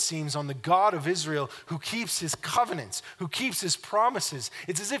chapter, it seems, on the God of Israel who keeps his covenants, who keeps his promises.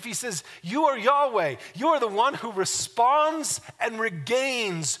 It's as if he says, you are Yahweh. You are the one who responds and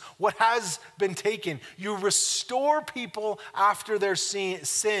regains what has been taken. You restore people after their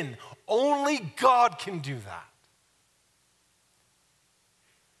sin. Only God can do that.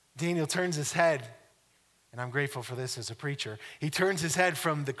 Daniel turns his head, and I'm grateful for this as a preacher. He turns his head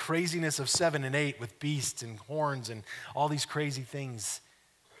from the craziness of 7 and 8 with beasts and horns and all these crazy things,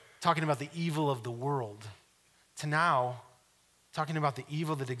 talking about the evil of the world, to now talking about the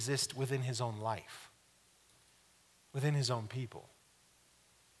evil that exists within his own life, within his own people.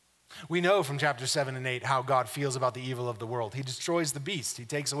 We know from chapter 7 and 8 how God feels about the evil of the world. He destroys the beast. He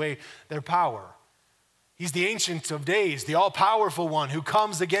takes away their power. He's the Ancient of Days, the all-powerful one who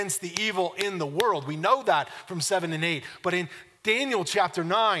comes against the evil in the world. We know that from 7 and 8. But in Daniel chapter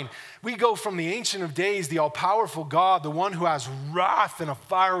 9, we go from the Ancient of Days, the all-powerful God, the one who has wrath and a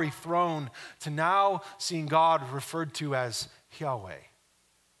fiery throne, to now seeing God referred to as Yahweh,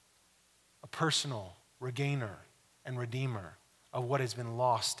 a personal regainer and redeemer of what has been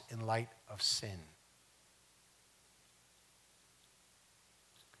lost in light of sin.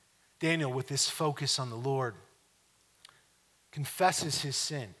 Daniel, with this focus on the Lord, confesses his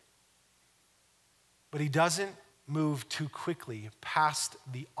sin, but he doesn't move too quickly past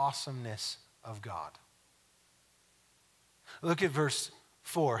the awesomeness of God. Look at verse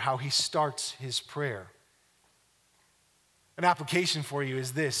 4, how he starts his prayer. An application for you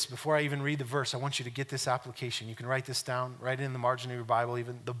is this. Before I even read the verse, I want you to get this application. You can write this down, write it in the margin of your Bible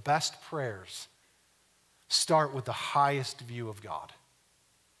even. The best prayers start with the highest view of God.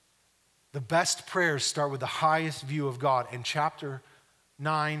 The best prayers start with the highest view of God. And chapter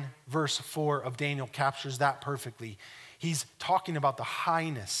 9, verse 4 of Daniel captures that perfectly. He's talking about the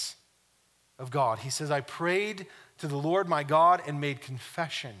highness of God. He says, I prayed to the Lord my God and made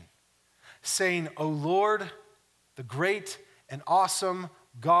confession, saying, O Lord, the great and awesome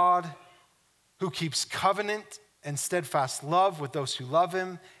God who keeps covenant and steadfast love with those who love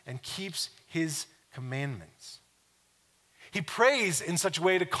him and keeps his commandments. He prays in such a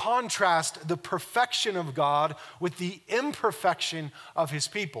way to contrast the perfection of God with the imperfection of his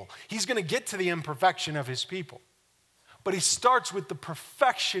people. He's going to get to the imperfection of his people, but he starts with the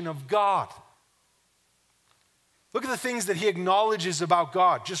perfection of God. Look at the things that he acknowledges about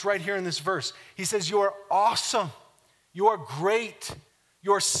God, just right here in this verse. He says, you are awesome. You are great.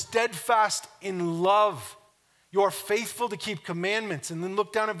 You are steadfast in love. You are faithful to keep commandments. And then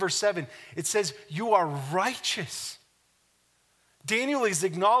look down at verse 7. It says, you are righteous. Daniel is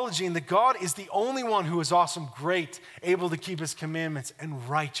acknowledging that God is the only one who is awesome, great, able to keep his commandments, and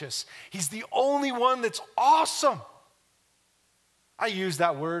righteous. He's the only one that's awesome. I use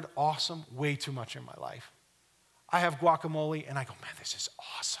that word awesome way too much in my life. I have guacamole and I go, man, this is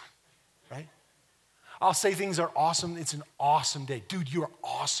awesome, right? I'll say things are awesome. It's an awesome day. Dude, you're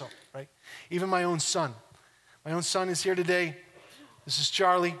awesome, right? Even my own son. My own son is here today. This is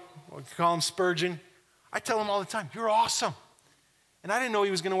Charlie. We call him Spurgeon. I tell him all the time, you're awesome. And I didn't know he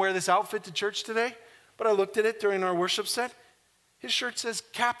was going to wear this outfit to church today, but I looked at it during our worship set. His shirt says,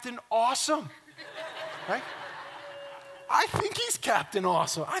 Captain Awesome, right? I think he's Captain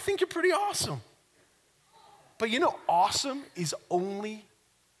Awesome. I think you're pretty awesome. But you know, awesome is only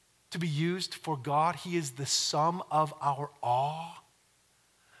to be used for God. He is the sum of our awe.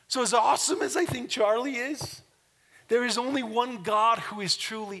 So as awesome as I think Charlie is, there is only one God who is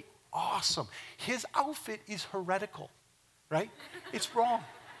truly awesome. His outfit is heretical, right? It's wrong.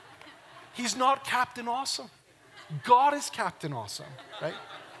 He's not Captain Awesome. God is Captain Awesome, right?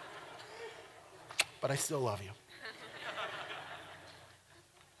 But I still love you.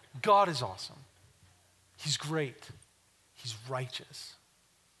 God is awesome. He's great. He's righteous.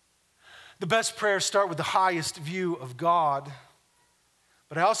 The best prayers start with the highest view of God,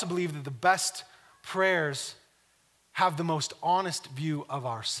 but I also believe that the best prayers have the most honest view of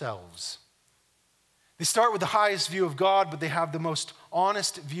ourselves. They start with the highest view of God, but they have the most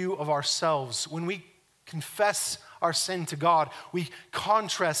honest view of ourselves. When we confess our sin to God, we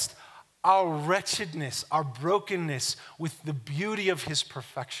contrast our wretchedness, our brokenness with the beauty of his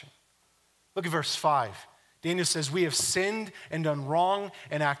perfection. Look at verse 5. Daniel says, we have sinned and done wrong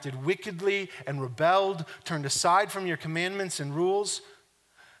and acted wickedly and rebelled, turned aside from your commandments and rules.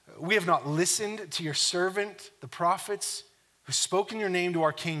 We have not listened to your servant, the prophets, who spoke in your name to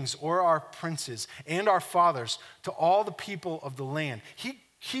our kings or our princes and our fathers, to all the people of the land. He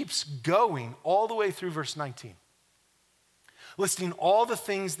keeps going all the way through verse 19, listing all the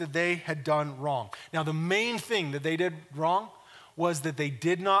things that they had done wrong. Now, the main thing that they did wrong was that they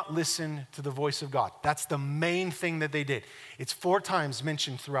did not listen to the voice of God. That's the main thing that they did. It's 4 times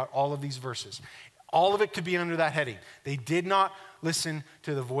mentioned throughout all of these verses. All of it could be under that heading. They did not listen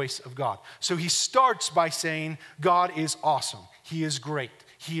to the voice of God. So he starts by saying, God is awesome. He is great.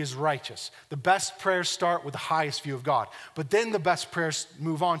 He is righteous. The best prayers start with the highest view of God. But then the best prayers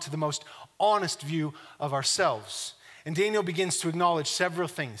move on to the most honest view of ourselves. And Daniel begins to acknowledge several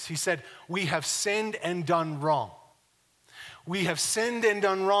things. He said, we have sinned and done wrong. We have sinned and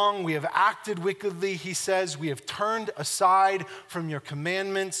done wrong. We have acted wickedly, he says. We have turned aside from your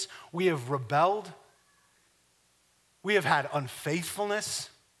commandments. We have rebelled. We have had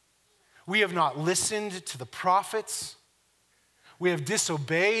unfaithfulness. We have not listened to the prophets. We have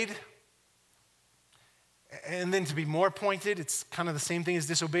disobeyed. And then to be more pointed, it's kind of the same thing as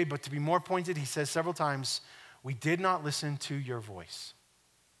disobeyed, but to be more pointed, he says several times, we did not listen to your voice.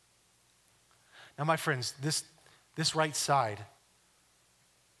 Now, my friends, this right side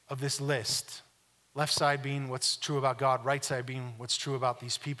of this list, left side being what's true about God, right side being what's true about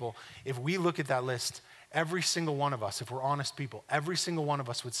these people, if we look at that list, every single one of us, if we're honest people, every single one of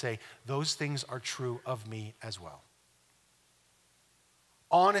us would say, those things are true of me as well.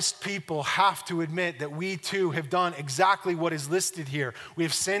 Honest people have to admit that we too have done exactly what is listed here. We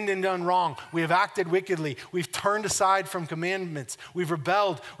have sinned and done wrong. We have acted wickedly. We've turned aside from commandments. We've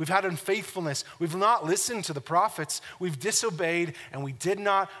rebelled. We've had unfaithfulness. We've not listened to the prophets. We've disobeyed, and we did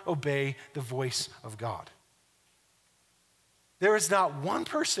not obey the voice of God. There is not one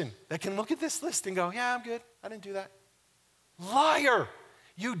person that can look at this list and go, yeah, I'm good. I didn't do that. Liar.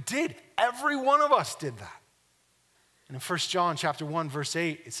 You did. Every one of us did that. And in 1 John chapter 1, verse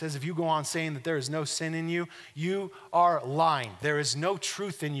 8, it says, if you go on saying that there is no sin in you, you are lying. There is no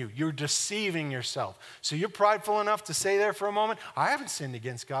truth in you. You're deceiving yourself. So you're prideful enough to say there for a moment, I haven't sinned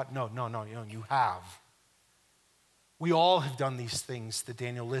against God. No, you have. We all have done these things that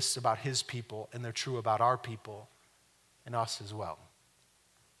Daniel lists about his people, and they're true about our people and us as well.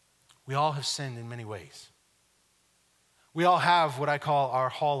 We all have sinned in many ways. We all have what I call our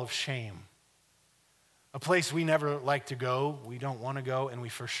hall of shame, a place we never like to go, we don't want to go, and we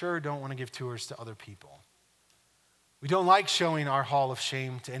for sure don't want to give tours to other people. We don't like showing our hall of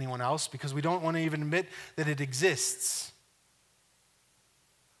shame to anyone else because we don't want to even admit that it exists.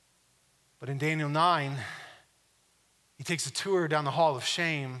 But in Daniel 9, he takes a tour down the hall of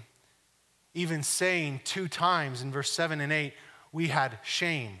shame, even saying 2 times in verse 7 and 8, we had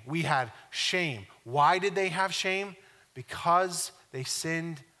shame. We had shame. Why did they have shame? Because they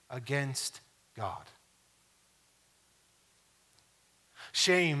sinned against God.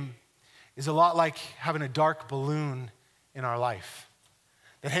 Shame is a lot like having a dark balloon in our life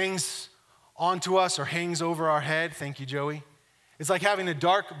that hangs onto us or hangs over our head. Thank you, Joey. It's like having a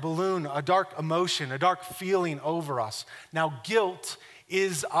dark balloon, a dark emotion, a dark feeling over us. Now, guilt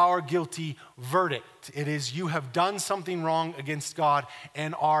is our guilty verdict. It is you have done something wrong against God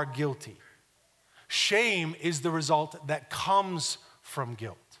and are guilty. Shame is the result that comes from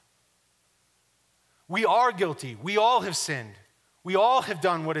guilt. We are guilty. We all have sinned. We all have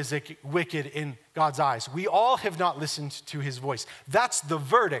done what is wicked in God's eyes. We all have not listened to his voice. That's the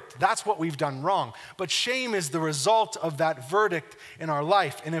verdict. That's what we've done wrong. But shame is the result of that verdict in our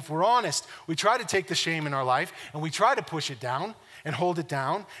life. And if we're honest, we try to take the shame in our life and we try to push it down and hold it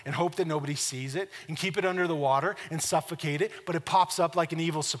down and hope that nobody sees it and keep it under the water and suffocate it. But it pops up like an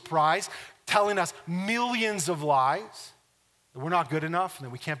evil surprise, telling us millions of lies that we're not good enough and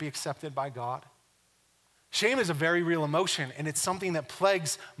that we can't be accepted by God. Shame is a very real emotion, and it's something that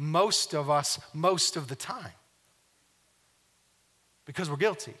plagues most of us most of the time. Because we're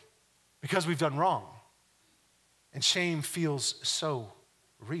guilty, because we've done wrong. And shame feels so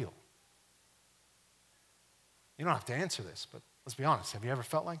real. You don't have to answer this, but let's be honest. Have you ever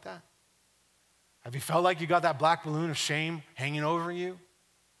felt like that? Have you felt like you got that black balloon of shame hanging over you,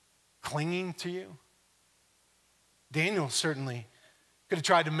 clinging to you? Daniel certainly could have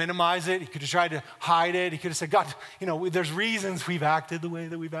tried to minimize it. He could have tried to hide it. He could have said, God, there's reasons we've acted the way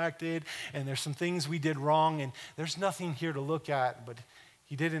that we've acted, and there's some things we did wrong, and there's nothing here to look at. But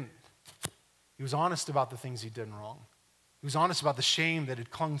he didn't. He was honest about the things he did wrong. He was honest about the shame that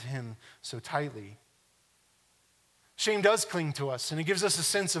had clung to him so tightly. Shame does cling to us, and it gives us a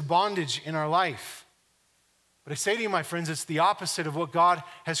sense of bondage in our life. But I say to you, my friends, it's the opposite of what God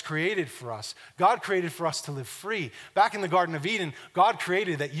has created for us. God created for us to live free. Back in the Garden of Eden, God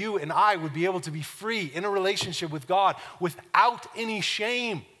created that you and I would be able to be free in a relationship with God without any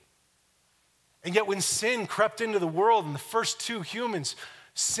shame. And yet when sin crept into the world and the first 2 humans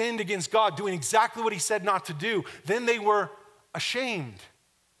sinned against God, doing exactly what he said not to do, then they were ashamed.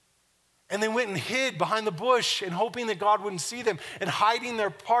 And they went and hid behind the bush and hoping that God wouldn't see them and hiding their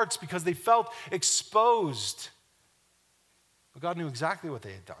parts because they felt exposed. But God knew exactly what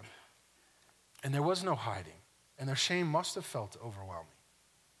they had done. And there was no hiding. And their shame must have felt overwhelming.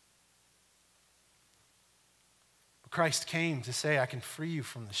 But Christ came to say, I can free you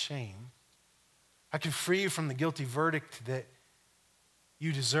from the shame. I can free you from the guilty verdict that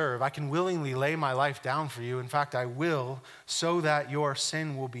you deserve. I can willingly lay my life down for you. In fact, I will, so that your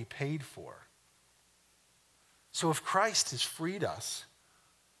sin will be paid for. So if Christ has freed us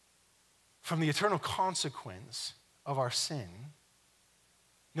from the eternal consequence of our sin,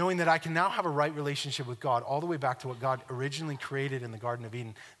 knowing that I can now have a right relationship with God all the way back to what God originally created in the Garden of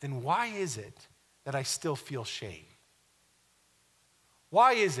Eden, then why is it that I still feel shame?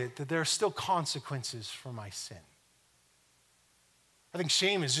 Why is it that there are still consequences for my sin? I think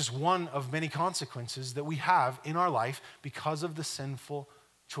shame is just one of many consequences that we have in our life because of the sinful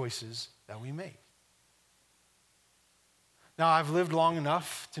choices that we make. Now, I've lived long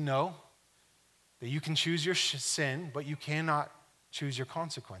enough to know that you can choose your sin, but you cannot choose your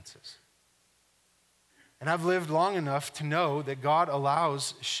consequences. And I've lived long enough to know that God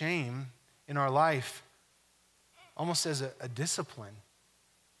allows shame in our life almost as a discipline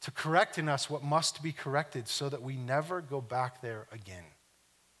to correct in us what must be corrected so that we never go back there again.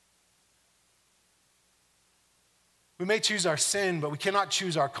 We may choose our sin, but we cannot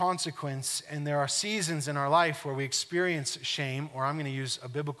choose our consequence. And there are seasons in our life where we experience shame, or I'm going to use a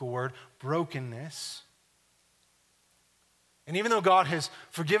biblical word, brokenness. And even though God has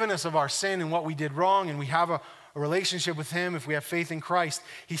forgiven us of our sin and what we did wrong, and we have a a relationship with him, if we have faith in Christ,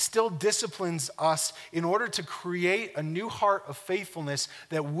 he still disciplines us in order to create a new heart of faithfulness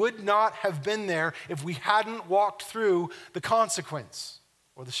that would not have been there if we hadn't walked through the consequence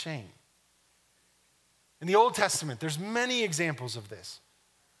or the shame. In the Old Testament, there's many examples of this,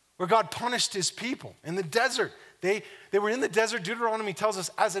 where God punished his people in the desert. They were in the desert, Deuteronomy tells us,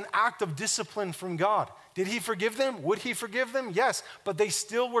 as an act of discipline from God. Did he forgive them? Would he forgive them? Yes, but they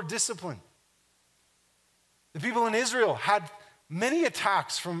still were disciplined. The people in Israel had many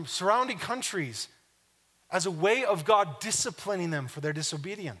attacks from surrounding countries as a way of God disciplining them for their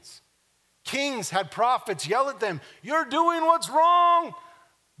disobedience. Kings had prophets yell at them, "You're doing what's wrong.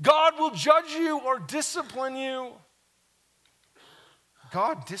 God will judge you or discipline you."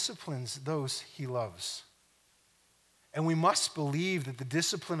 God disciplines those he loves. And we must believe that the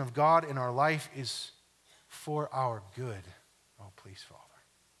discipline of God in our life is for our good. Oh, please, Father.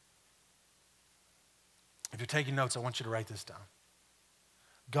 If you're taking notes, I want you to write this down.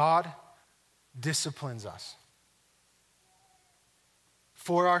 God disciplines us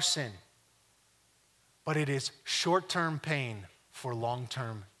for our sin, but it is short-term pain for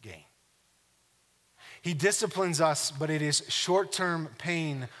long-term gain. He disciplines us, but it is short-term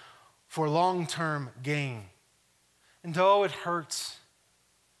pain for long-term gain. And though it hurts,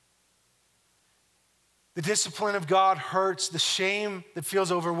 the discipline of God hurts. The shame that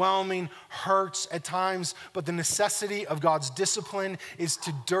feels overwhelming hurts at times, but the necessity of God's discipline is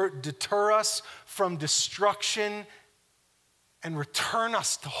to deter us from destruction and return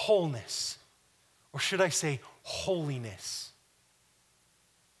us to wholeness. Or should I say holiness?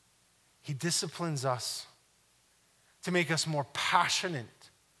 He disciplines us to make us more passionate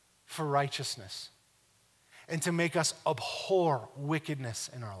for righteousness and to make us abhor wickedness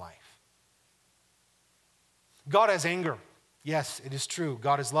in our life. God has anger. Yes, it is true.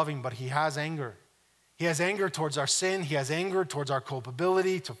 God is loving, but he has anger. He has anger towards our sin. He has anger towards our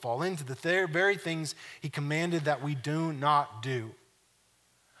culpability to fall into the very things he commanded that we do not do.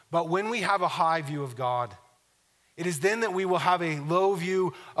 But when we have a high view of God, it is then that we will have a low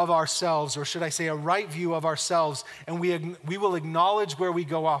view of ourselves, or should I say a right view of ourselves, and we will acknowledge where we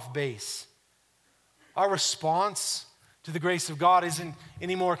go off base. Our response to the grace of God isn't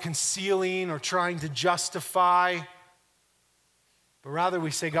any more concealing or trying to justify, but rather we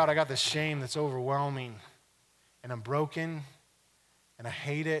say, God, I got this shame that's overwhelming, and I'm broken, and I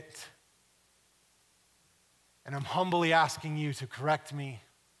hate it, and I'm humbly asking you to correct me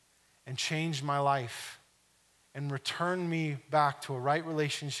and change my life and return me back to a right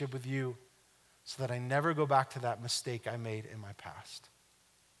relationship with you so that I never go back to that mistake I made in my past.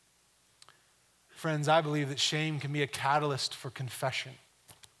 Friends, I believe that shame can be a catalyst for confession.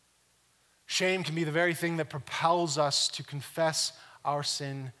 Shame can be the very thing that propels us to confess our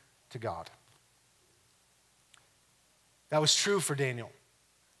sin to God. That was true for Daniel.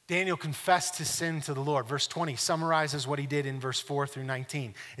 Daniel confessed his sin to the Lord. Verse 20 summarizes what he did in verse 4 through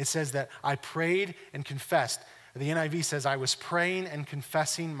 19. It says that I prayed and confessed. The NIV says, I was praying and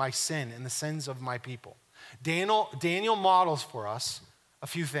confessing my sin and the sins of my people. Daniel models for us a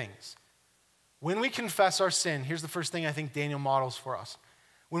few things. When we confess our sin, here's the first thing I think Daniel models for us.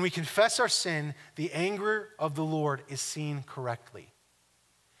 When we confess our sin, the anger of the Lord is seen correctly.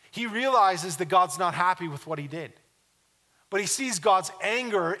 He realizes that God's not happy with what he did. But he sees God's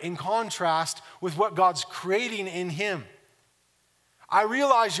anger in contrast with what God's creating in him. I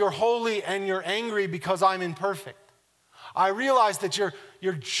realize you're holy and you're angry because I'm imperfect. I realize that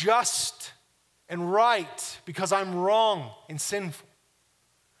you're just and right because I'm wrong and sinful.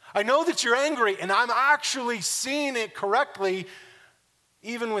 I know that you're angry and I'm actually seeing it correctly,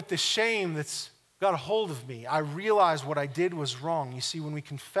 even with the shame that's got a hold of me. I realize what I did was wrong. You see, when we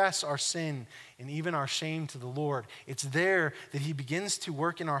confess our sin and even our shame to the Lord, it's there that he begins to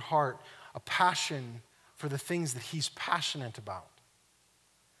work in our heart a passion for the things that he's passionate about.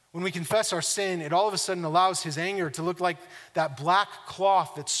 When we confess our sin, it all of a sudden allows his anger to look like that black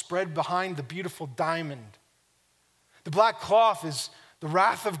cloth that's spread behind the beautiful diamond. The black cloth is the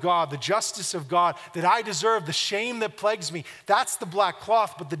wrath of God, the justice of God that I deserve, the shame that plagues me. That's the black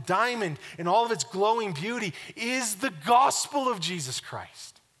cloth, but the diamond in all of its glowing beauty is the gospel of Jesus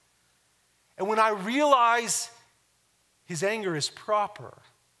Christ. And when I realize his anger is proper,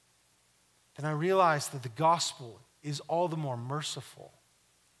 then I realize that the gospel is all the more merciful.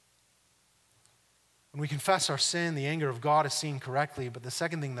 When we confess our sin, the anger of God is seen correctly, but the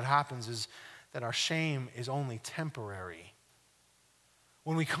second thing that happens is that our shame is only temporary.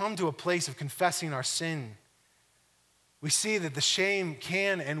 When we come to a place of confessing our sin, we see that the shame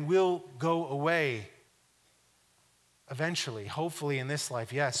can and will go away eventually. Hopefully in this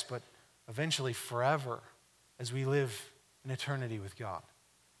life, yes, but eventually forever. as we live in eternity with God.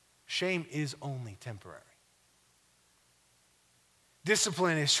 Shame is only temporary.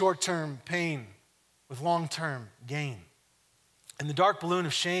 Discipline is short-term pain with long-term gain. And the dark balloon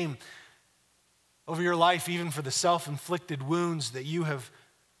of shame over your life, even for the self-inflicted wounds that you have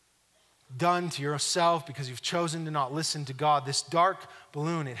done to yourself because you've chosen to not listen to God, this dark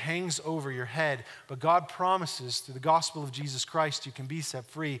balloon, it hangs over your head. But God promises through the gospel of Jesus Christ you can be set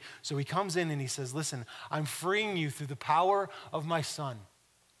free. So he comes in and he says, listen, I'm freeing you through the power of my Son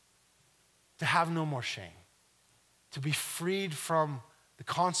to have no more shame, to be freed from the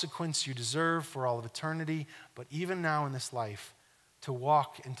consequence you deserve for all of eternity, but even now in this life, to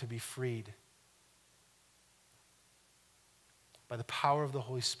walk and to be freed by the power of the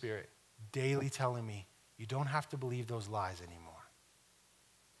Holy Spirit, daily telling me, you don't have to believe those lies anymore.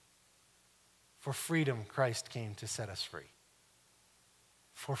 For freedom, Christ came to set us free.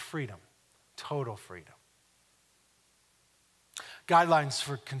 For freedom, total freedom. Guidelines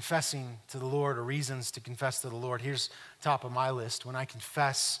for confessing to the Lord, or reasons to confess to the Lord. Here's top of my list. When I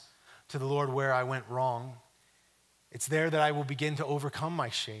confess to the Lord where I went wrong, it's there that I will begin to overcome my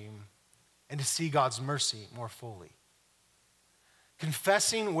shame and to see God's mercy more fully.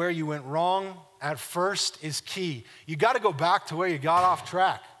 Confessing where you went wrong at first is key. You got to go back to where you got off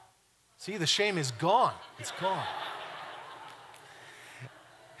track. See, the shame is gone. It's gone.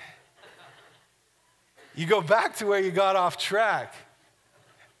 You go back to where you got off track,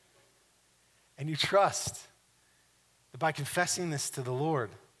 and you trust that by confessing this to the Lord,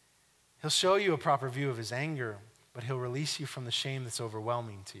 he'll show you a proper view of his anger, but he'll release you from the shame that's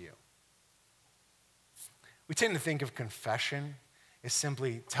overwhelming to you. We tend to think of confession as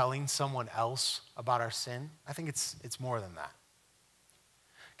simply telling someone else about our sin. I think it's more than that.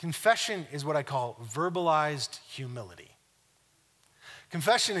 Confession is what I call verbalized humility.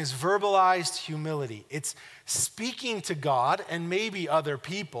 Confession is verbalized humility. It's speaking to God and maybe other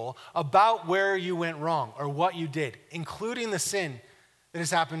people about where you went wrong or what you did, including the sin that has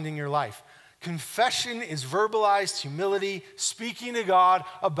happened in your life. Confession is verbalized humility, speaking to God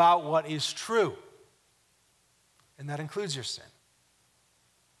about what is true. And that includes your sin.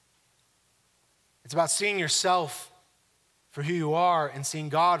 It's about seeing yourself for who you are and seeing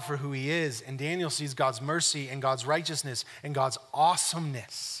God for who he is. And Daniel sees God's mercy and God's righteousness and God's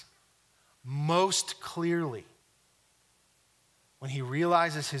awesomeness most clearly when he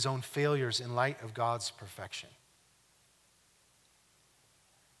realizes his own failures in light of God's perfection.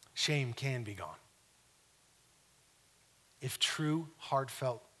 Shame can be gone if true,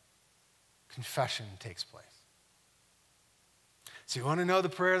 heartfelt confession takes place. So you want to know the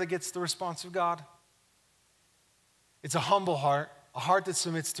prayer that gets the response of God? It's a humble heart, a heart that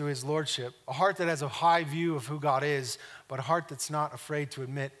submits to his lordship, a heart that has a high view of who God is, but a heart that's not afraid to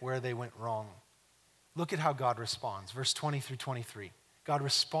admit where they went wrong. Look at how God responds, verse 20 through 23. God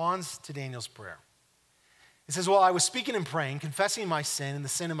responds to Daniel's prayer. It says, "While I was speaking and praying, confessing my sin and the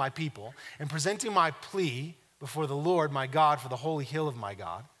sin of my people, and presenting my plea before the Lord my God for the holy hill of my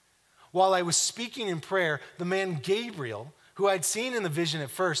God, while I was speaking in prayer, the man Gabriel, who I had seen in the vision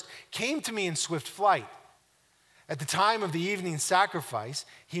at first, came to me in swift flight. At the time of the evening sacrifice,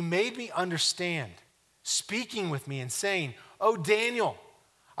 he made me understand, speaking with me and saying, 'O Daniel,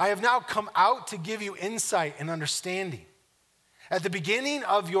 I have now come out to give you insight and understanding. At the beginning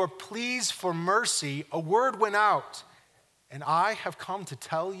of your pleas for mercy, a word went out, and I have come to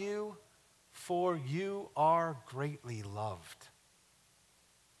tell you, for you are greatly loved.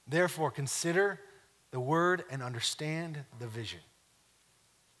 Therefore, consider the word and understand the vision.'"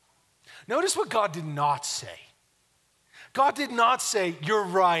 Notice what God did not say. God did not say, "You're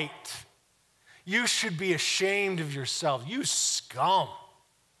right. You should be ashamed of yourself. You scum."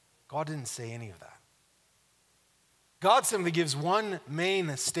 God didn't say any of that. God simply gives one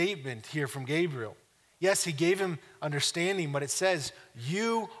main statement here from Gabriel. Yes, he gave him understanding, but it says,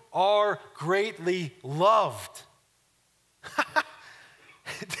 "You are greatly loved."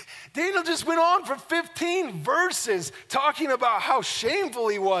 Daniel just went on for 15 verses talking about how shameful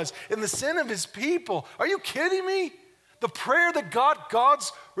he was in the sin of his people. Are you kidding me? The prayer that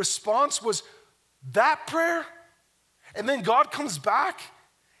God's response was that prayer? And then God comes back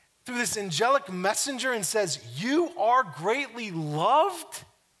through this angelic messenger and says, "You are greatly loved"?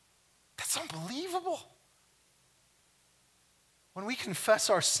 That's unbelievable. When we confess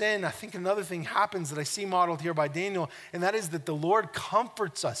our sin, I think another thing happens that I see modeled here by Daniel, and that is that the Lord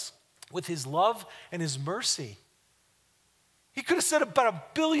comforts us with his love and his mercy. He could have said about a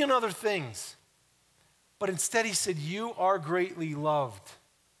billion other things, but instead he said, "You are greatly loved."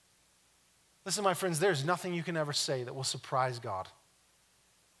 Listen, my friends, there's nothing you can ever say that will surprise God.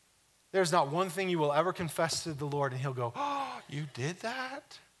 There's not one thing you will ever confess to the Lord and he'll go, "Oh, you did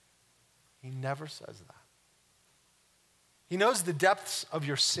that?" He never says that. He knows the depths of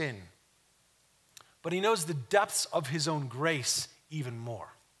your sin, but he knows the depths of his own grace even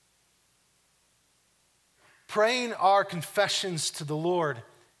more. Praying our confessions to the Lord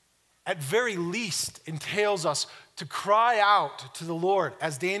at very least entails us to cry out to the Lord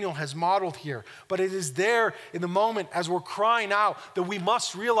as Daniel has modeled here. But it is there in the moment as we're crying out that we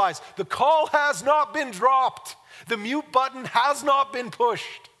must realize the call has not been dropped. The mute button has not been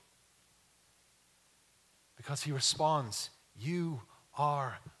pushed. Because he responds, "You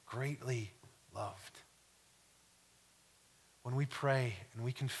are greatly loved." When we pray and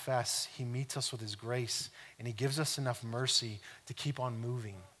we confess, he meets us with his grace and he gives us enough mercy to keep on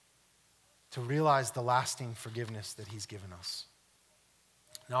moving, to realize the lasting forgiveness that he's given us.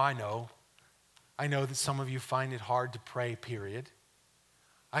 Now I know that some of you find it hard to pray, period.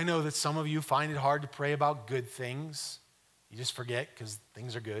 I know that some of you find it hard to pray about good things. You just forget because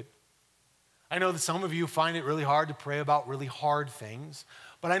things are good. I know that some of you find it really hard to pray about really hard things,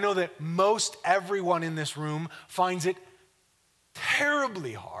 but I know that most everyone in this room finds it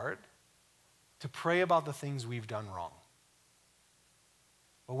terribly hard to pray about the things we've done wrong.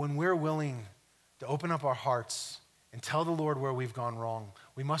 But when we're willing to open up our hearts and tell the Lord where we've gone wrong,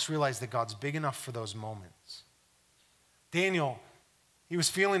 we must realize that God's big enough for those moments. Daniel, he was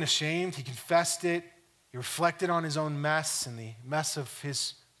feeling ashamed. He confessed it. He reflected on his own mess and the mess of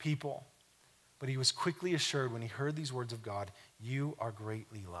his people. But he was quickly assured when he heard these words of God, "You are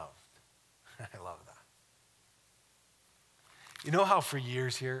greatly loved." I love that. You know how for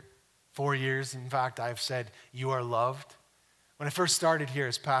years here, 4 years, in fact, I've said, "You are loved"? When I first started here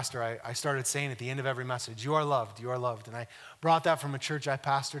as pastor, I started saying at the end of every message, "You are loved, you are loved." And I brought that from a church I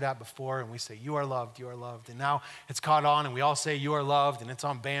pastored at before, and we say, "You are loved, you are loved." And now it's caught on, and we all say, "You are loved," and it's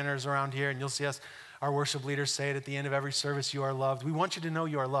on banners around here, and you'll see us, our worship leaders say it at the end of every service, "You are loved." We want you to know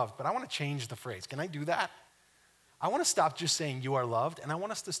you are loved, but I want to change the phrase. Can I do that? I want to stop just saying "you are loved," and I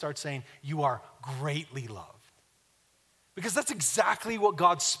want us to start saying, "You are greatly loved." Because that's exactly what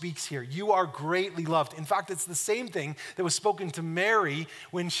God speaks here. You are greatly loved. In fact, it's the same thing that was spoken to Mary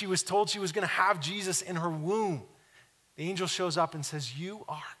when she was told she was going to have Jesus in her womb. The angel shows up and says, "You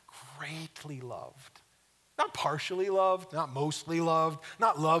are greatly loved." Not partially loved, not mostly loved,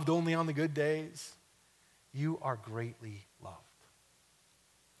 not loved only on the good days. You are greatly loved.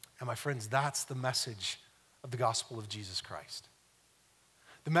 And my friends, that's the message of the gospel of Jesus Christ.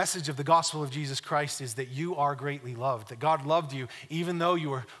 The message of the gospel of Jesus Christ is that you are greatly loved, that God loved you even though you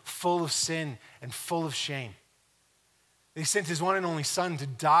were full of sin and full of shame. He sent his one and only Son to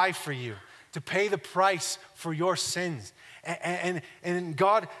die for you, to pay the price for your sins. And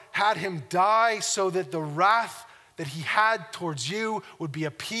God had him die so that the wrath that he had towards you would be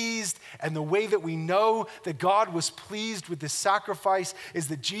appeased. And the way that we know that God was pleased with this sacrifice is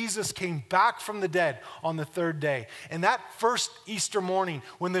that Jesus came back from the dead on the third day. And that first Easter morning,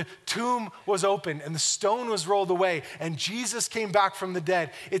 when the tomb was opened and the stone was rolled away and Jesus came back from the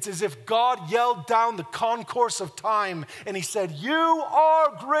dead, it's as if God yelled down the concourse of time and he said, "You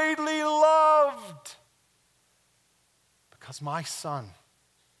are greatly loved because my Son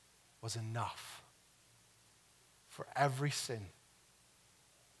was enough for every sin.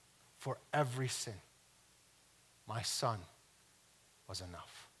 For every sin, my Son was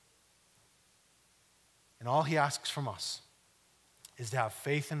enough." And all he asks from us is to have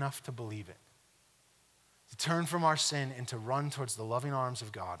faith enough to believe it, to turn from our sin and to run towards the loving arms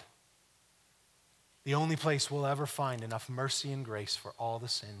of God, the only place we'll ever find enough mercy and grace for all the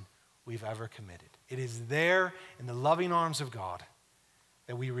sin we've ever committed. It is there in the loving arms of God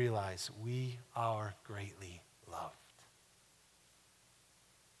that we realize we are greatly loved.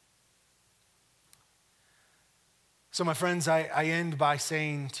 So my friends, I end by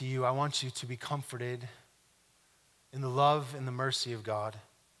saying to you, I want you to be comforted in the love and the mercy of God,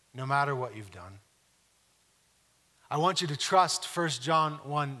 no matter what you've done. I want you to trust 1 John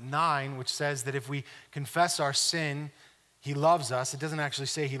 1:9, which says that if we confess our sin, he loves us. It doesn't actually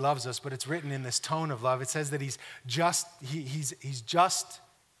say he loves us, but it's written in this tone of love. It says that he's just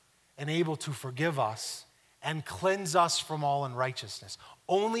and able to forgive us and cleanse us from all unrighteousness.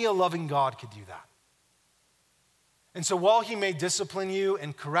 Only a loving God could do that. And so while he may discipline you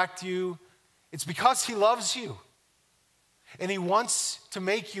and correct you, it's because he loves you. And he wants to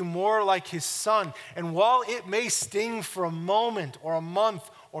make you more like his Son. And while it may sting for a moment or a month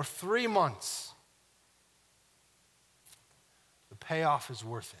or 3 months, the payoff is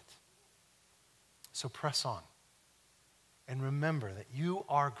worth it. So press on. And remember that you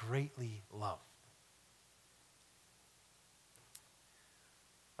are greatly loved.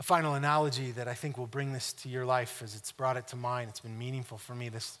 A final analogy that I think will bring this to your life as it's brought it to mine, it's been meaningful for me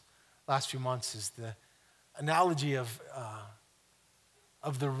this last few months, is the analogy of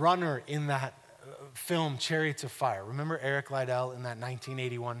the runner in that film, Chariots of Fire. Remember Eric Liddell in that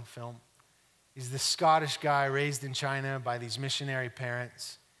 1981 film? He's this Scottish guy raised in China by these missionary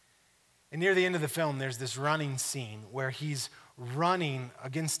parents. And near the end of the film, there's this running scene where he's running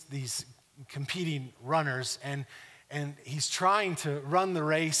against these competing runners, and he's trying to run the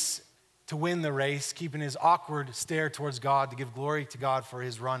race, to win the race, keeping his awkward stare towards God to give glory to God for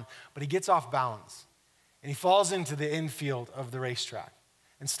his run. But he gets off balance, and he falls into the infield of the racetrack.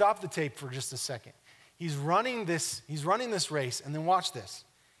 And stop the tape for just a second. He's running this race, and then watch this.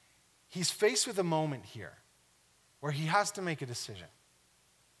 He's faced with a moment here where he has to make a decision.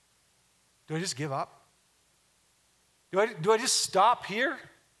 Do I just give up? Do I just stop here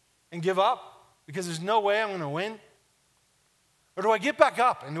and give up because there's no way I'm going to win? Or do I get back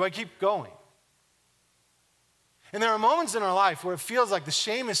up and do I keep going? And there are moments in our life where it feels like the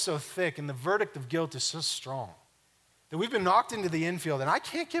shame is so thick and the verdict of guilt is so strong that we've been knocked into the infield and I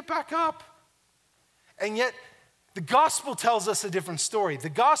can't get back up. And yet, the gospel tells us a different story. The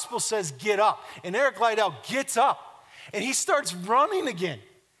gospel says, get up. And Eric Liddell gets up and he starts running again.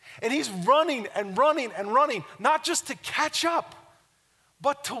 And he's running and running and running, not just to catch up,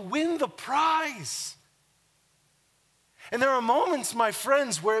 but to win the prize. And there are moments, my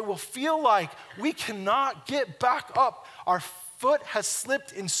friends, where it will feel like we cannot get back up. Our foot has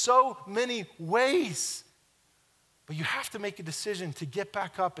slipped in so many ways. But you have to make a decision to get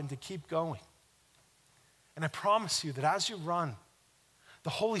back up and to keep going. And I promise you that as you run, the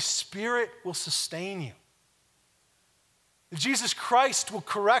Holy Spirit will sustain you. Jesus Christ will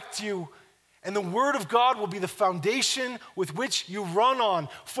correct you, and the Word of God will be the foundation with which you run on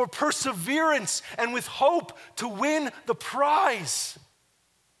for perseverance and with hope to win the prize.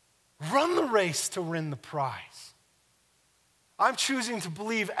 Run the race to win the prize. I'm choosing to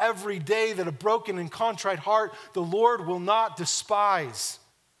believe every day that a broken and contrite heart the Lord will not despise.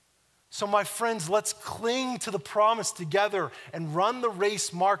 So my friends, let's cling to the promise together and run the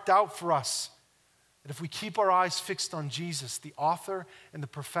race marked out for us. That if we keep our eyes fixed on Jesus, the author and the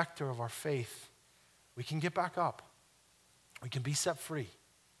perfecter of our faith, we can get back up. We can be set free.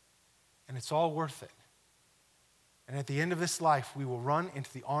 And it's all worth it. And at the end of this life, we will run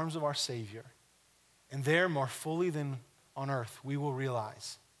into the arms of our Savior. And there, more fully than on earth, we will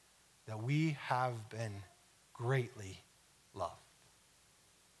realize that we have been greatly loved.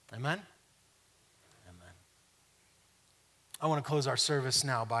 Amen? Amen. I want to close our service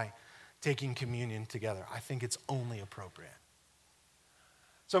now by taking communion together. I think it's only appropriate.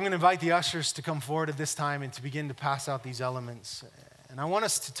 So I'm going to invite the ushers to come forward at this time and to begin to pass out these elements. And I want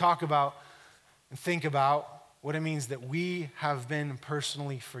us to talk about and think about what it means that we have been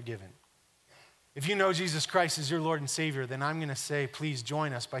personally forgiven. If you know Jesus Christ as your Lord and Savior, then I'm going to say, please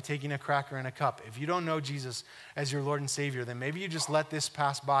join us by taking a cracker and a cup. If you don't know Jesus as your Lord and Savior, then maybe you just let this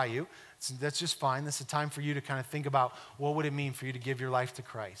pass by you. That's just fine. This is a time for you to kind of think about what would it mean for you to give your life to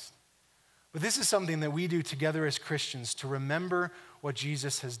Christ. But this is something that we do together as Christians to remember what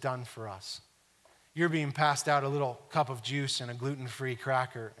Jesus has done for us. You're being passed out a little cup of juice and a gluten-free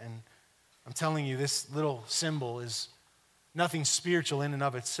cracker, and I'm telling you, this little symbol is nothing spiritual in and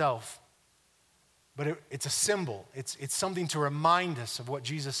of itself, but it's a symbol. It's something to remind us of what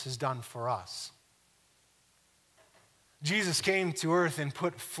Jesus has done for us. Jesus came to earth and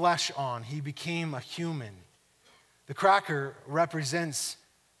put flesh on. He became a human. The cracker represents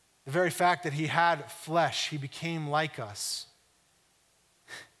the very fact that he had flesh. He became like us.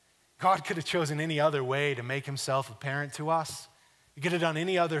 God could have chosen any other way to make himself apparent to us. He could have done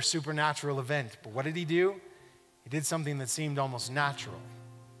any other supernatural event. But what did he do? He did something that seemed almost natural.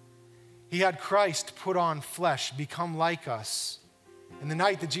 He had Christ put on flesh, become like us. And the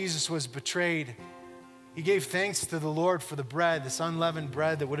night that Jesus was betrayed, he gave thanks to the Lord for the bread, this unleavened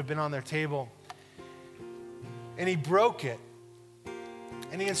bread that would have been on their table. And he broke it.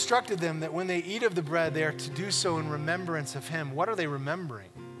 And he instructed them that when they eat of the bread, they are to do so in remembrance of him. What are they remembering?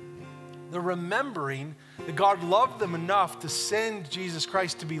 They're remembering that God loved them enough to send Jesus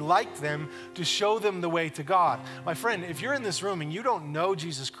Christ to be like them, to show them the way to God. My friend, if you're in this room and you don't know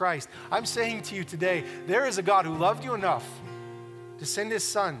Jesus Christ, I'm saying to you today, there is a God who loved you enough to send his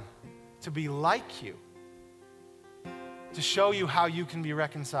son to be like you, to show you how you can be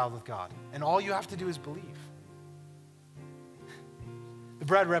reconciled with God. And all you have to do is believe. The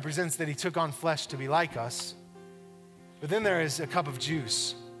bread represents that he took on flesh to be like us. But then there is a cup of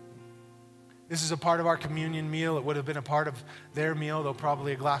juice. This is a part of our communion meal. It would have been a part of their meal, though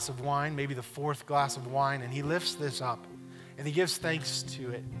probably a glass of wine, maybe the fourth glass of wine. And he lifts this up And he gives thanks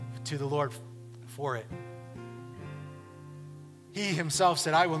to the Lord for it. He himself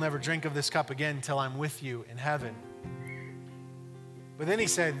said, I will never drink of this cup again until I'm with you in heaven. But then he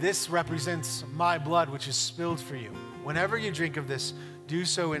said, this represents my blood, which is spilled for you. Whenever you drink of this, do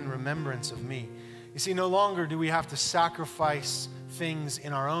so in remembrance of me. You see, no longer do we have to sacrifice things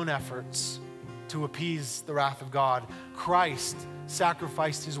in our own efforts to appease the wrath of God. Christ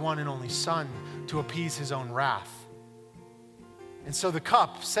sacrificed his one and only Son to appease his own wrath. And so the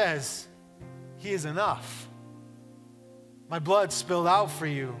cup says, he is enough. My blood spilled out for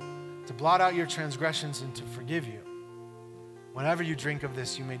you to blot out your transgressions and to forgive you. Whenever you drink of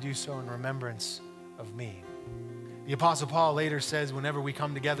this, you may do so in remembrance of me. The Apostle Paul later says, whenever we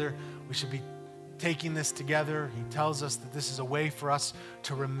come together, we should be taking this together. He tells us that this is a way for us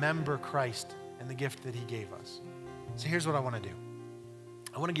to remember Christ and the gift that he gave us. So here's what I want to do.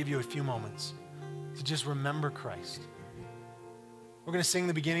 I want to give you a few moments to just remember Christ. We're going to sing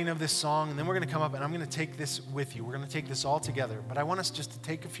the beginning of this song, and then we're going to come up, and I'm going to take this with you. We're going to take this all together. But I want us just to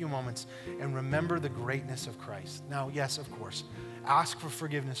take a few moments and remember the greatness of Christ. Now, yes, of course, ask for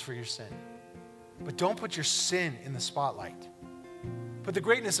forgiveness for your sin. But don't put your sin in the spotlight. Put the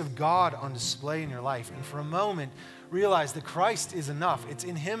greatness of God on display in your life. And for a moment, realize that Christ is enough. It's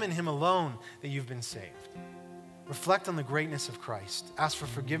in him and him alone that you've been saved. Reflect on the greatness of Christ. Ask for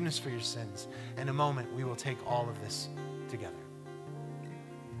forgiveness for your sins. In a moment, we will take all of this together.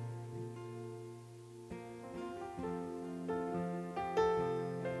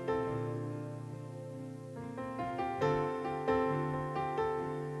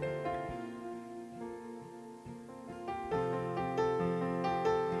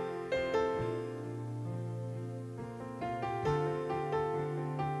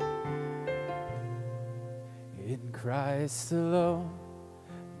 In Christ alone,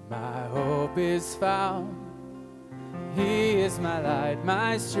 my hope is found. He is my light,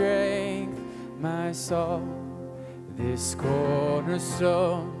 my strength, my soul. This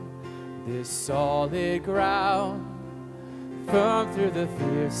cornerstone, this solid ground, firm through the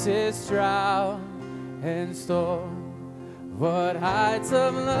fiercest drought and storm. What heights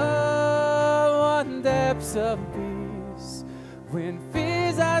of love, what depths of peace, when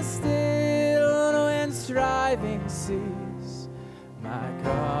fears are still, when striving cease. My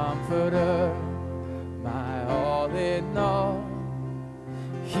comforter, my all in all,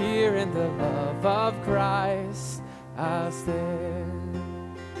 here in the love of Christ I'll stand.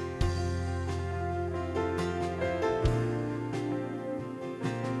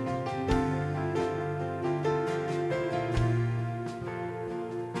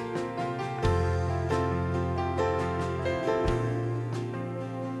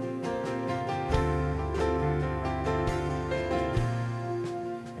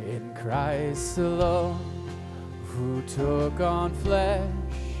 Christ alone, who took on flesh,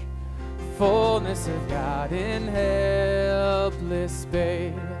 fullness of God in helpless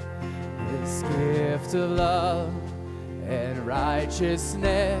babe, this gift of love and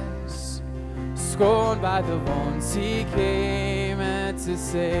righteousness, scorned by the ones he came to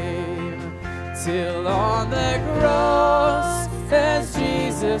save, till on the cross as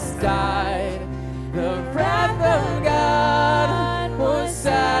Jesus died, the wrath of God was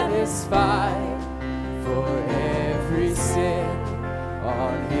satisfied, for every sin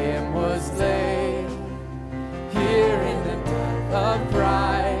on him was laid. Here in the death of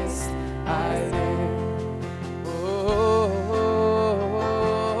Christ I live. Oh, oh, oh,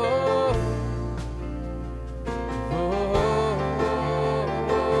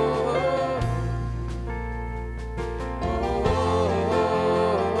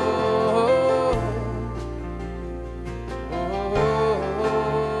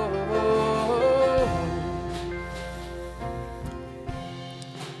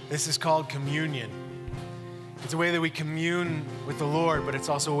 This is called communion. It's a way that we commune with the Lord, but it's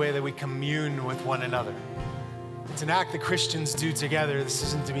also a way that we commune with one another. It's an act that Christians do together. This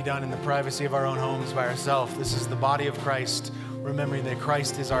isn't to be done in the privacy of our own homes by ourselves. This is the body of Christ, remembering that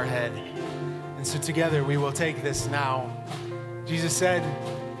Christ is our head. And so together we will take this now. Jesus said,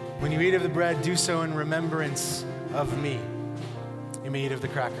 when you eat of the bread, do so in remembrance of me. You may eat of the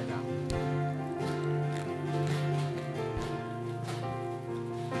cracker now.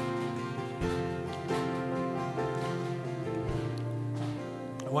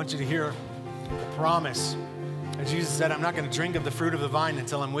 I want you to hear the promise. And Jesus said, I'm not going to drink of the fruit of the vine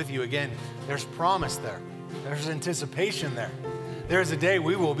until I'm with you again. There's promise there. There's anticipation there. There's a day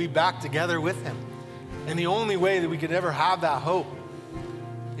we will be back together with him. And the only way that we could ever have that hope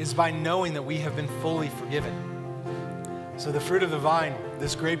is by knowing that we have been fully forgiven. So the fruit of the vine,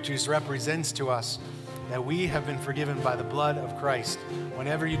 this grape juice, represents to us that we have been forgiven by the blood of Christ.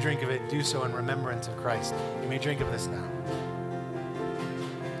 Whenever you drink of it, do so in remembrance of Christ. You may drink of this now.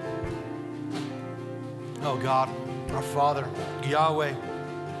 Oh God, our Father, Yahweh,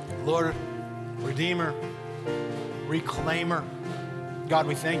 Lord, Redeemer, Reclaimer. God,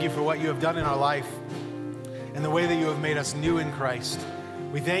 we thank you for what you have done in our life and the way that you have made us new in Christ.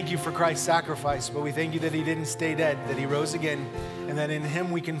 We thank you for Christ's sacrifice, but we thank you that he didn't stay dead, that he rose again, and that in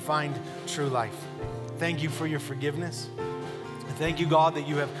him we can find true life. Thank you for your forgiveness. And thank you, God, that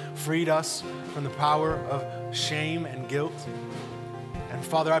you have freed us from the power of shame and guilt. And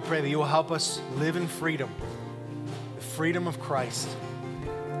Father, I pray that you will help us live in freedom, the freedom of Christ,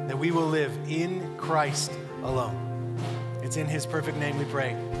 that we will live in Christ alone. It's in his perfect name we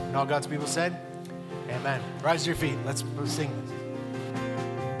pray. And all God's people said, amen. Rise to your feet. Let's sing this.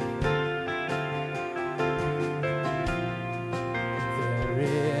 There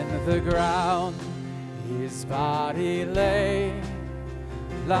in the ground his body lay,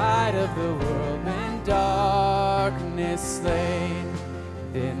 light of the world and darkness slain,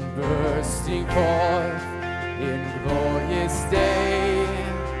 then bursting forth in glorious day,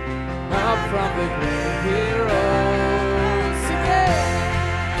 up from the grave he rose again.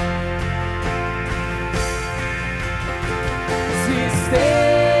 He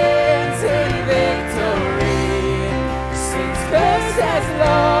stands in victory, since Christ has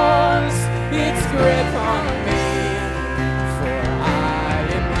lost its grip on me. For I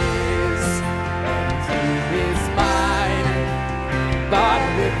am his, and he is mine, bought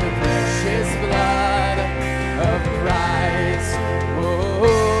with the precious blood of Christ.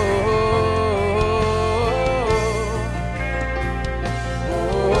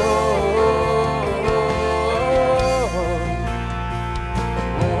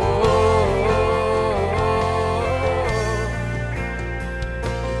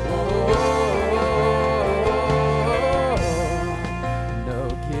 No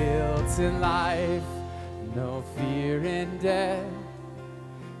guilt in life, no fear in death.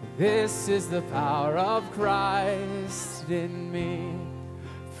 This is the power of Christ in me.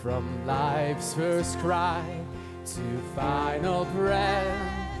 From life's first cry to final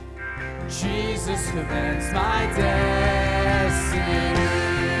breath, Jesus commands my destiny.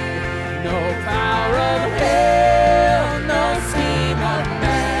 No power of hell, no scheme of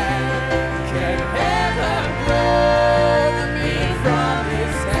man can ever blow me from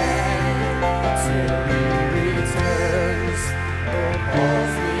his hand till he returns or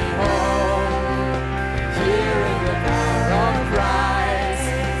calls me home. Here in the power of Christ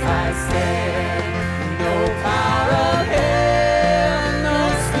I stand. No power of hell, no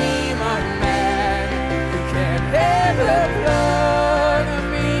scheme of man can ever pluck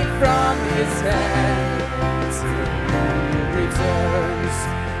me from his hand till he returns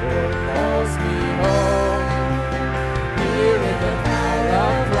or calls me home. Here in the power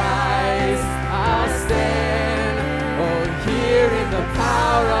of Christ I'll stand. Oh, here in the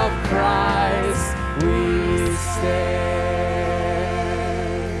power of Christ we stand.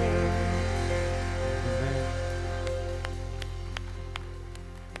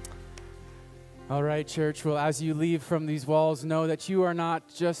 All right, church. Well, as you leave from these walls, know that you are not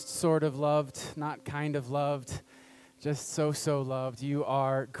just sort of loved, not kind of loved, just so loved. You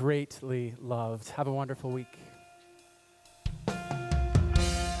are greatly loved. Have a wonderful week.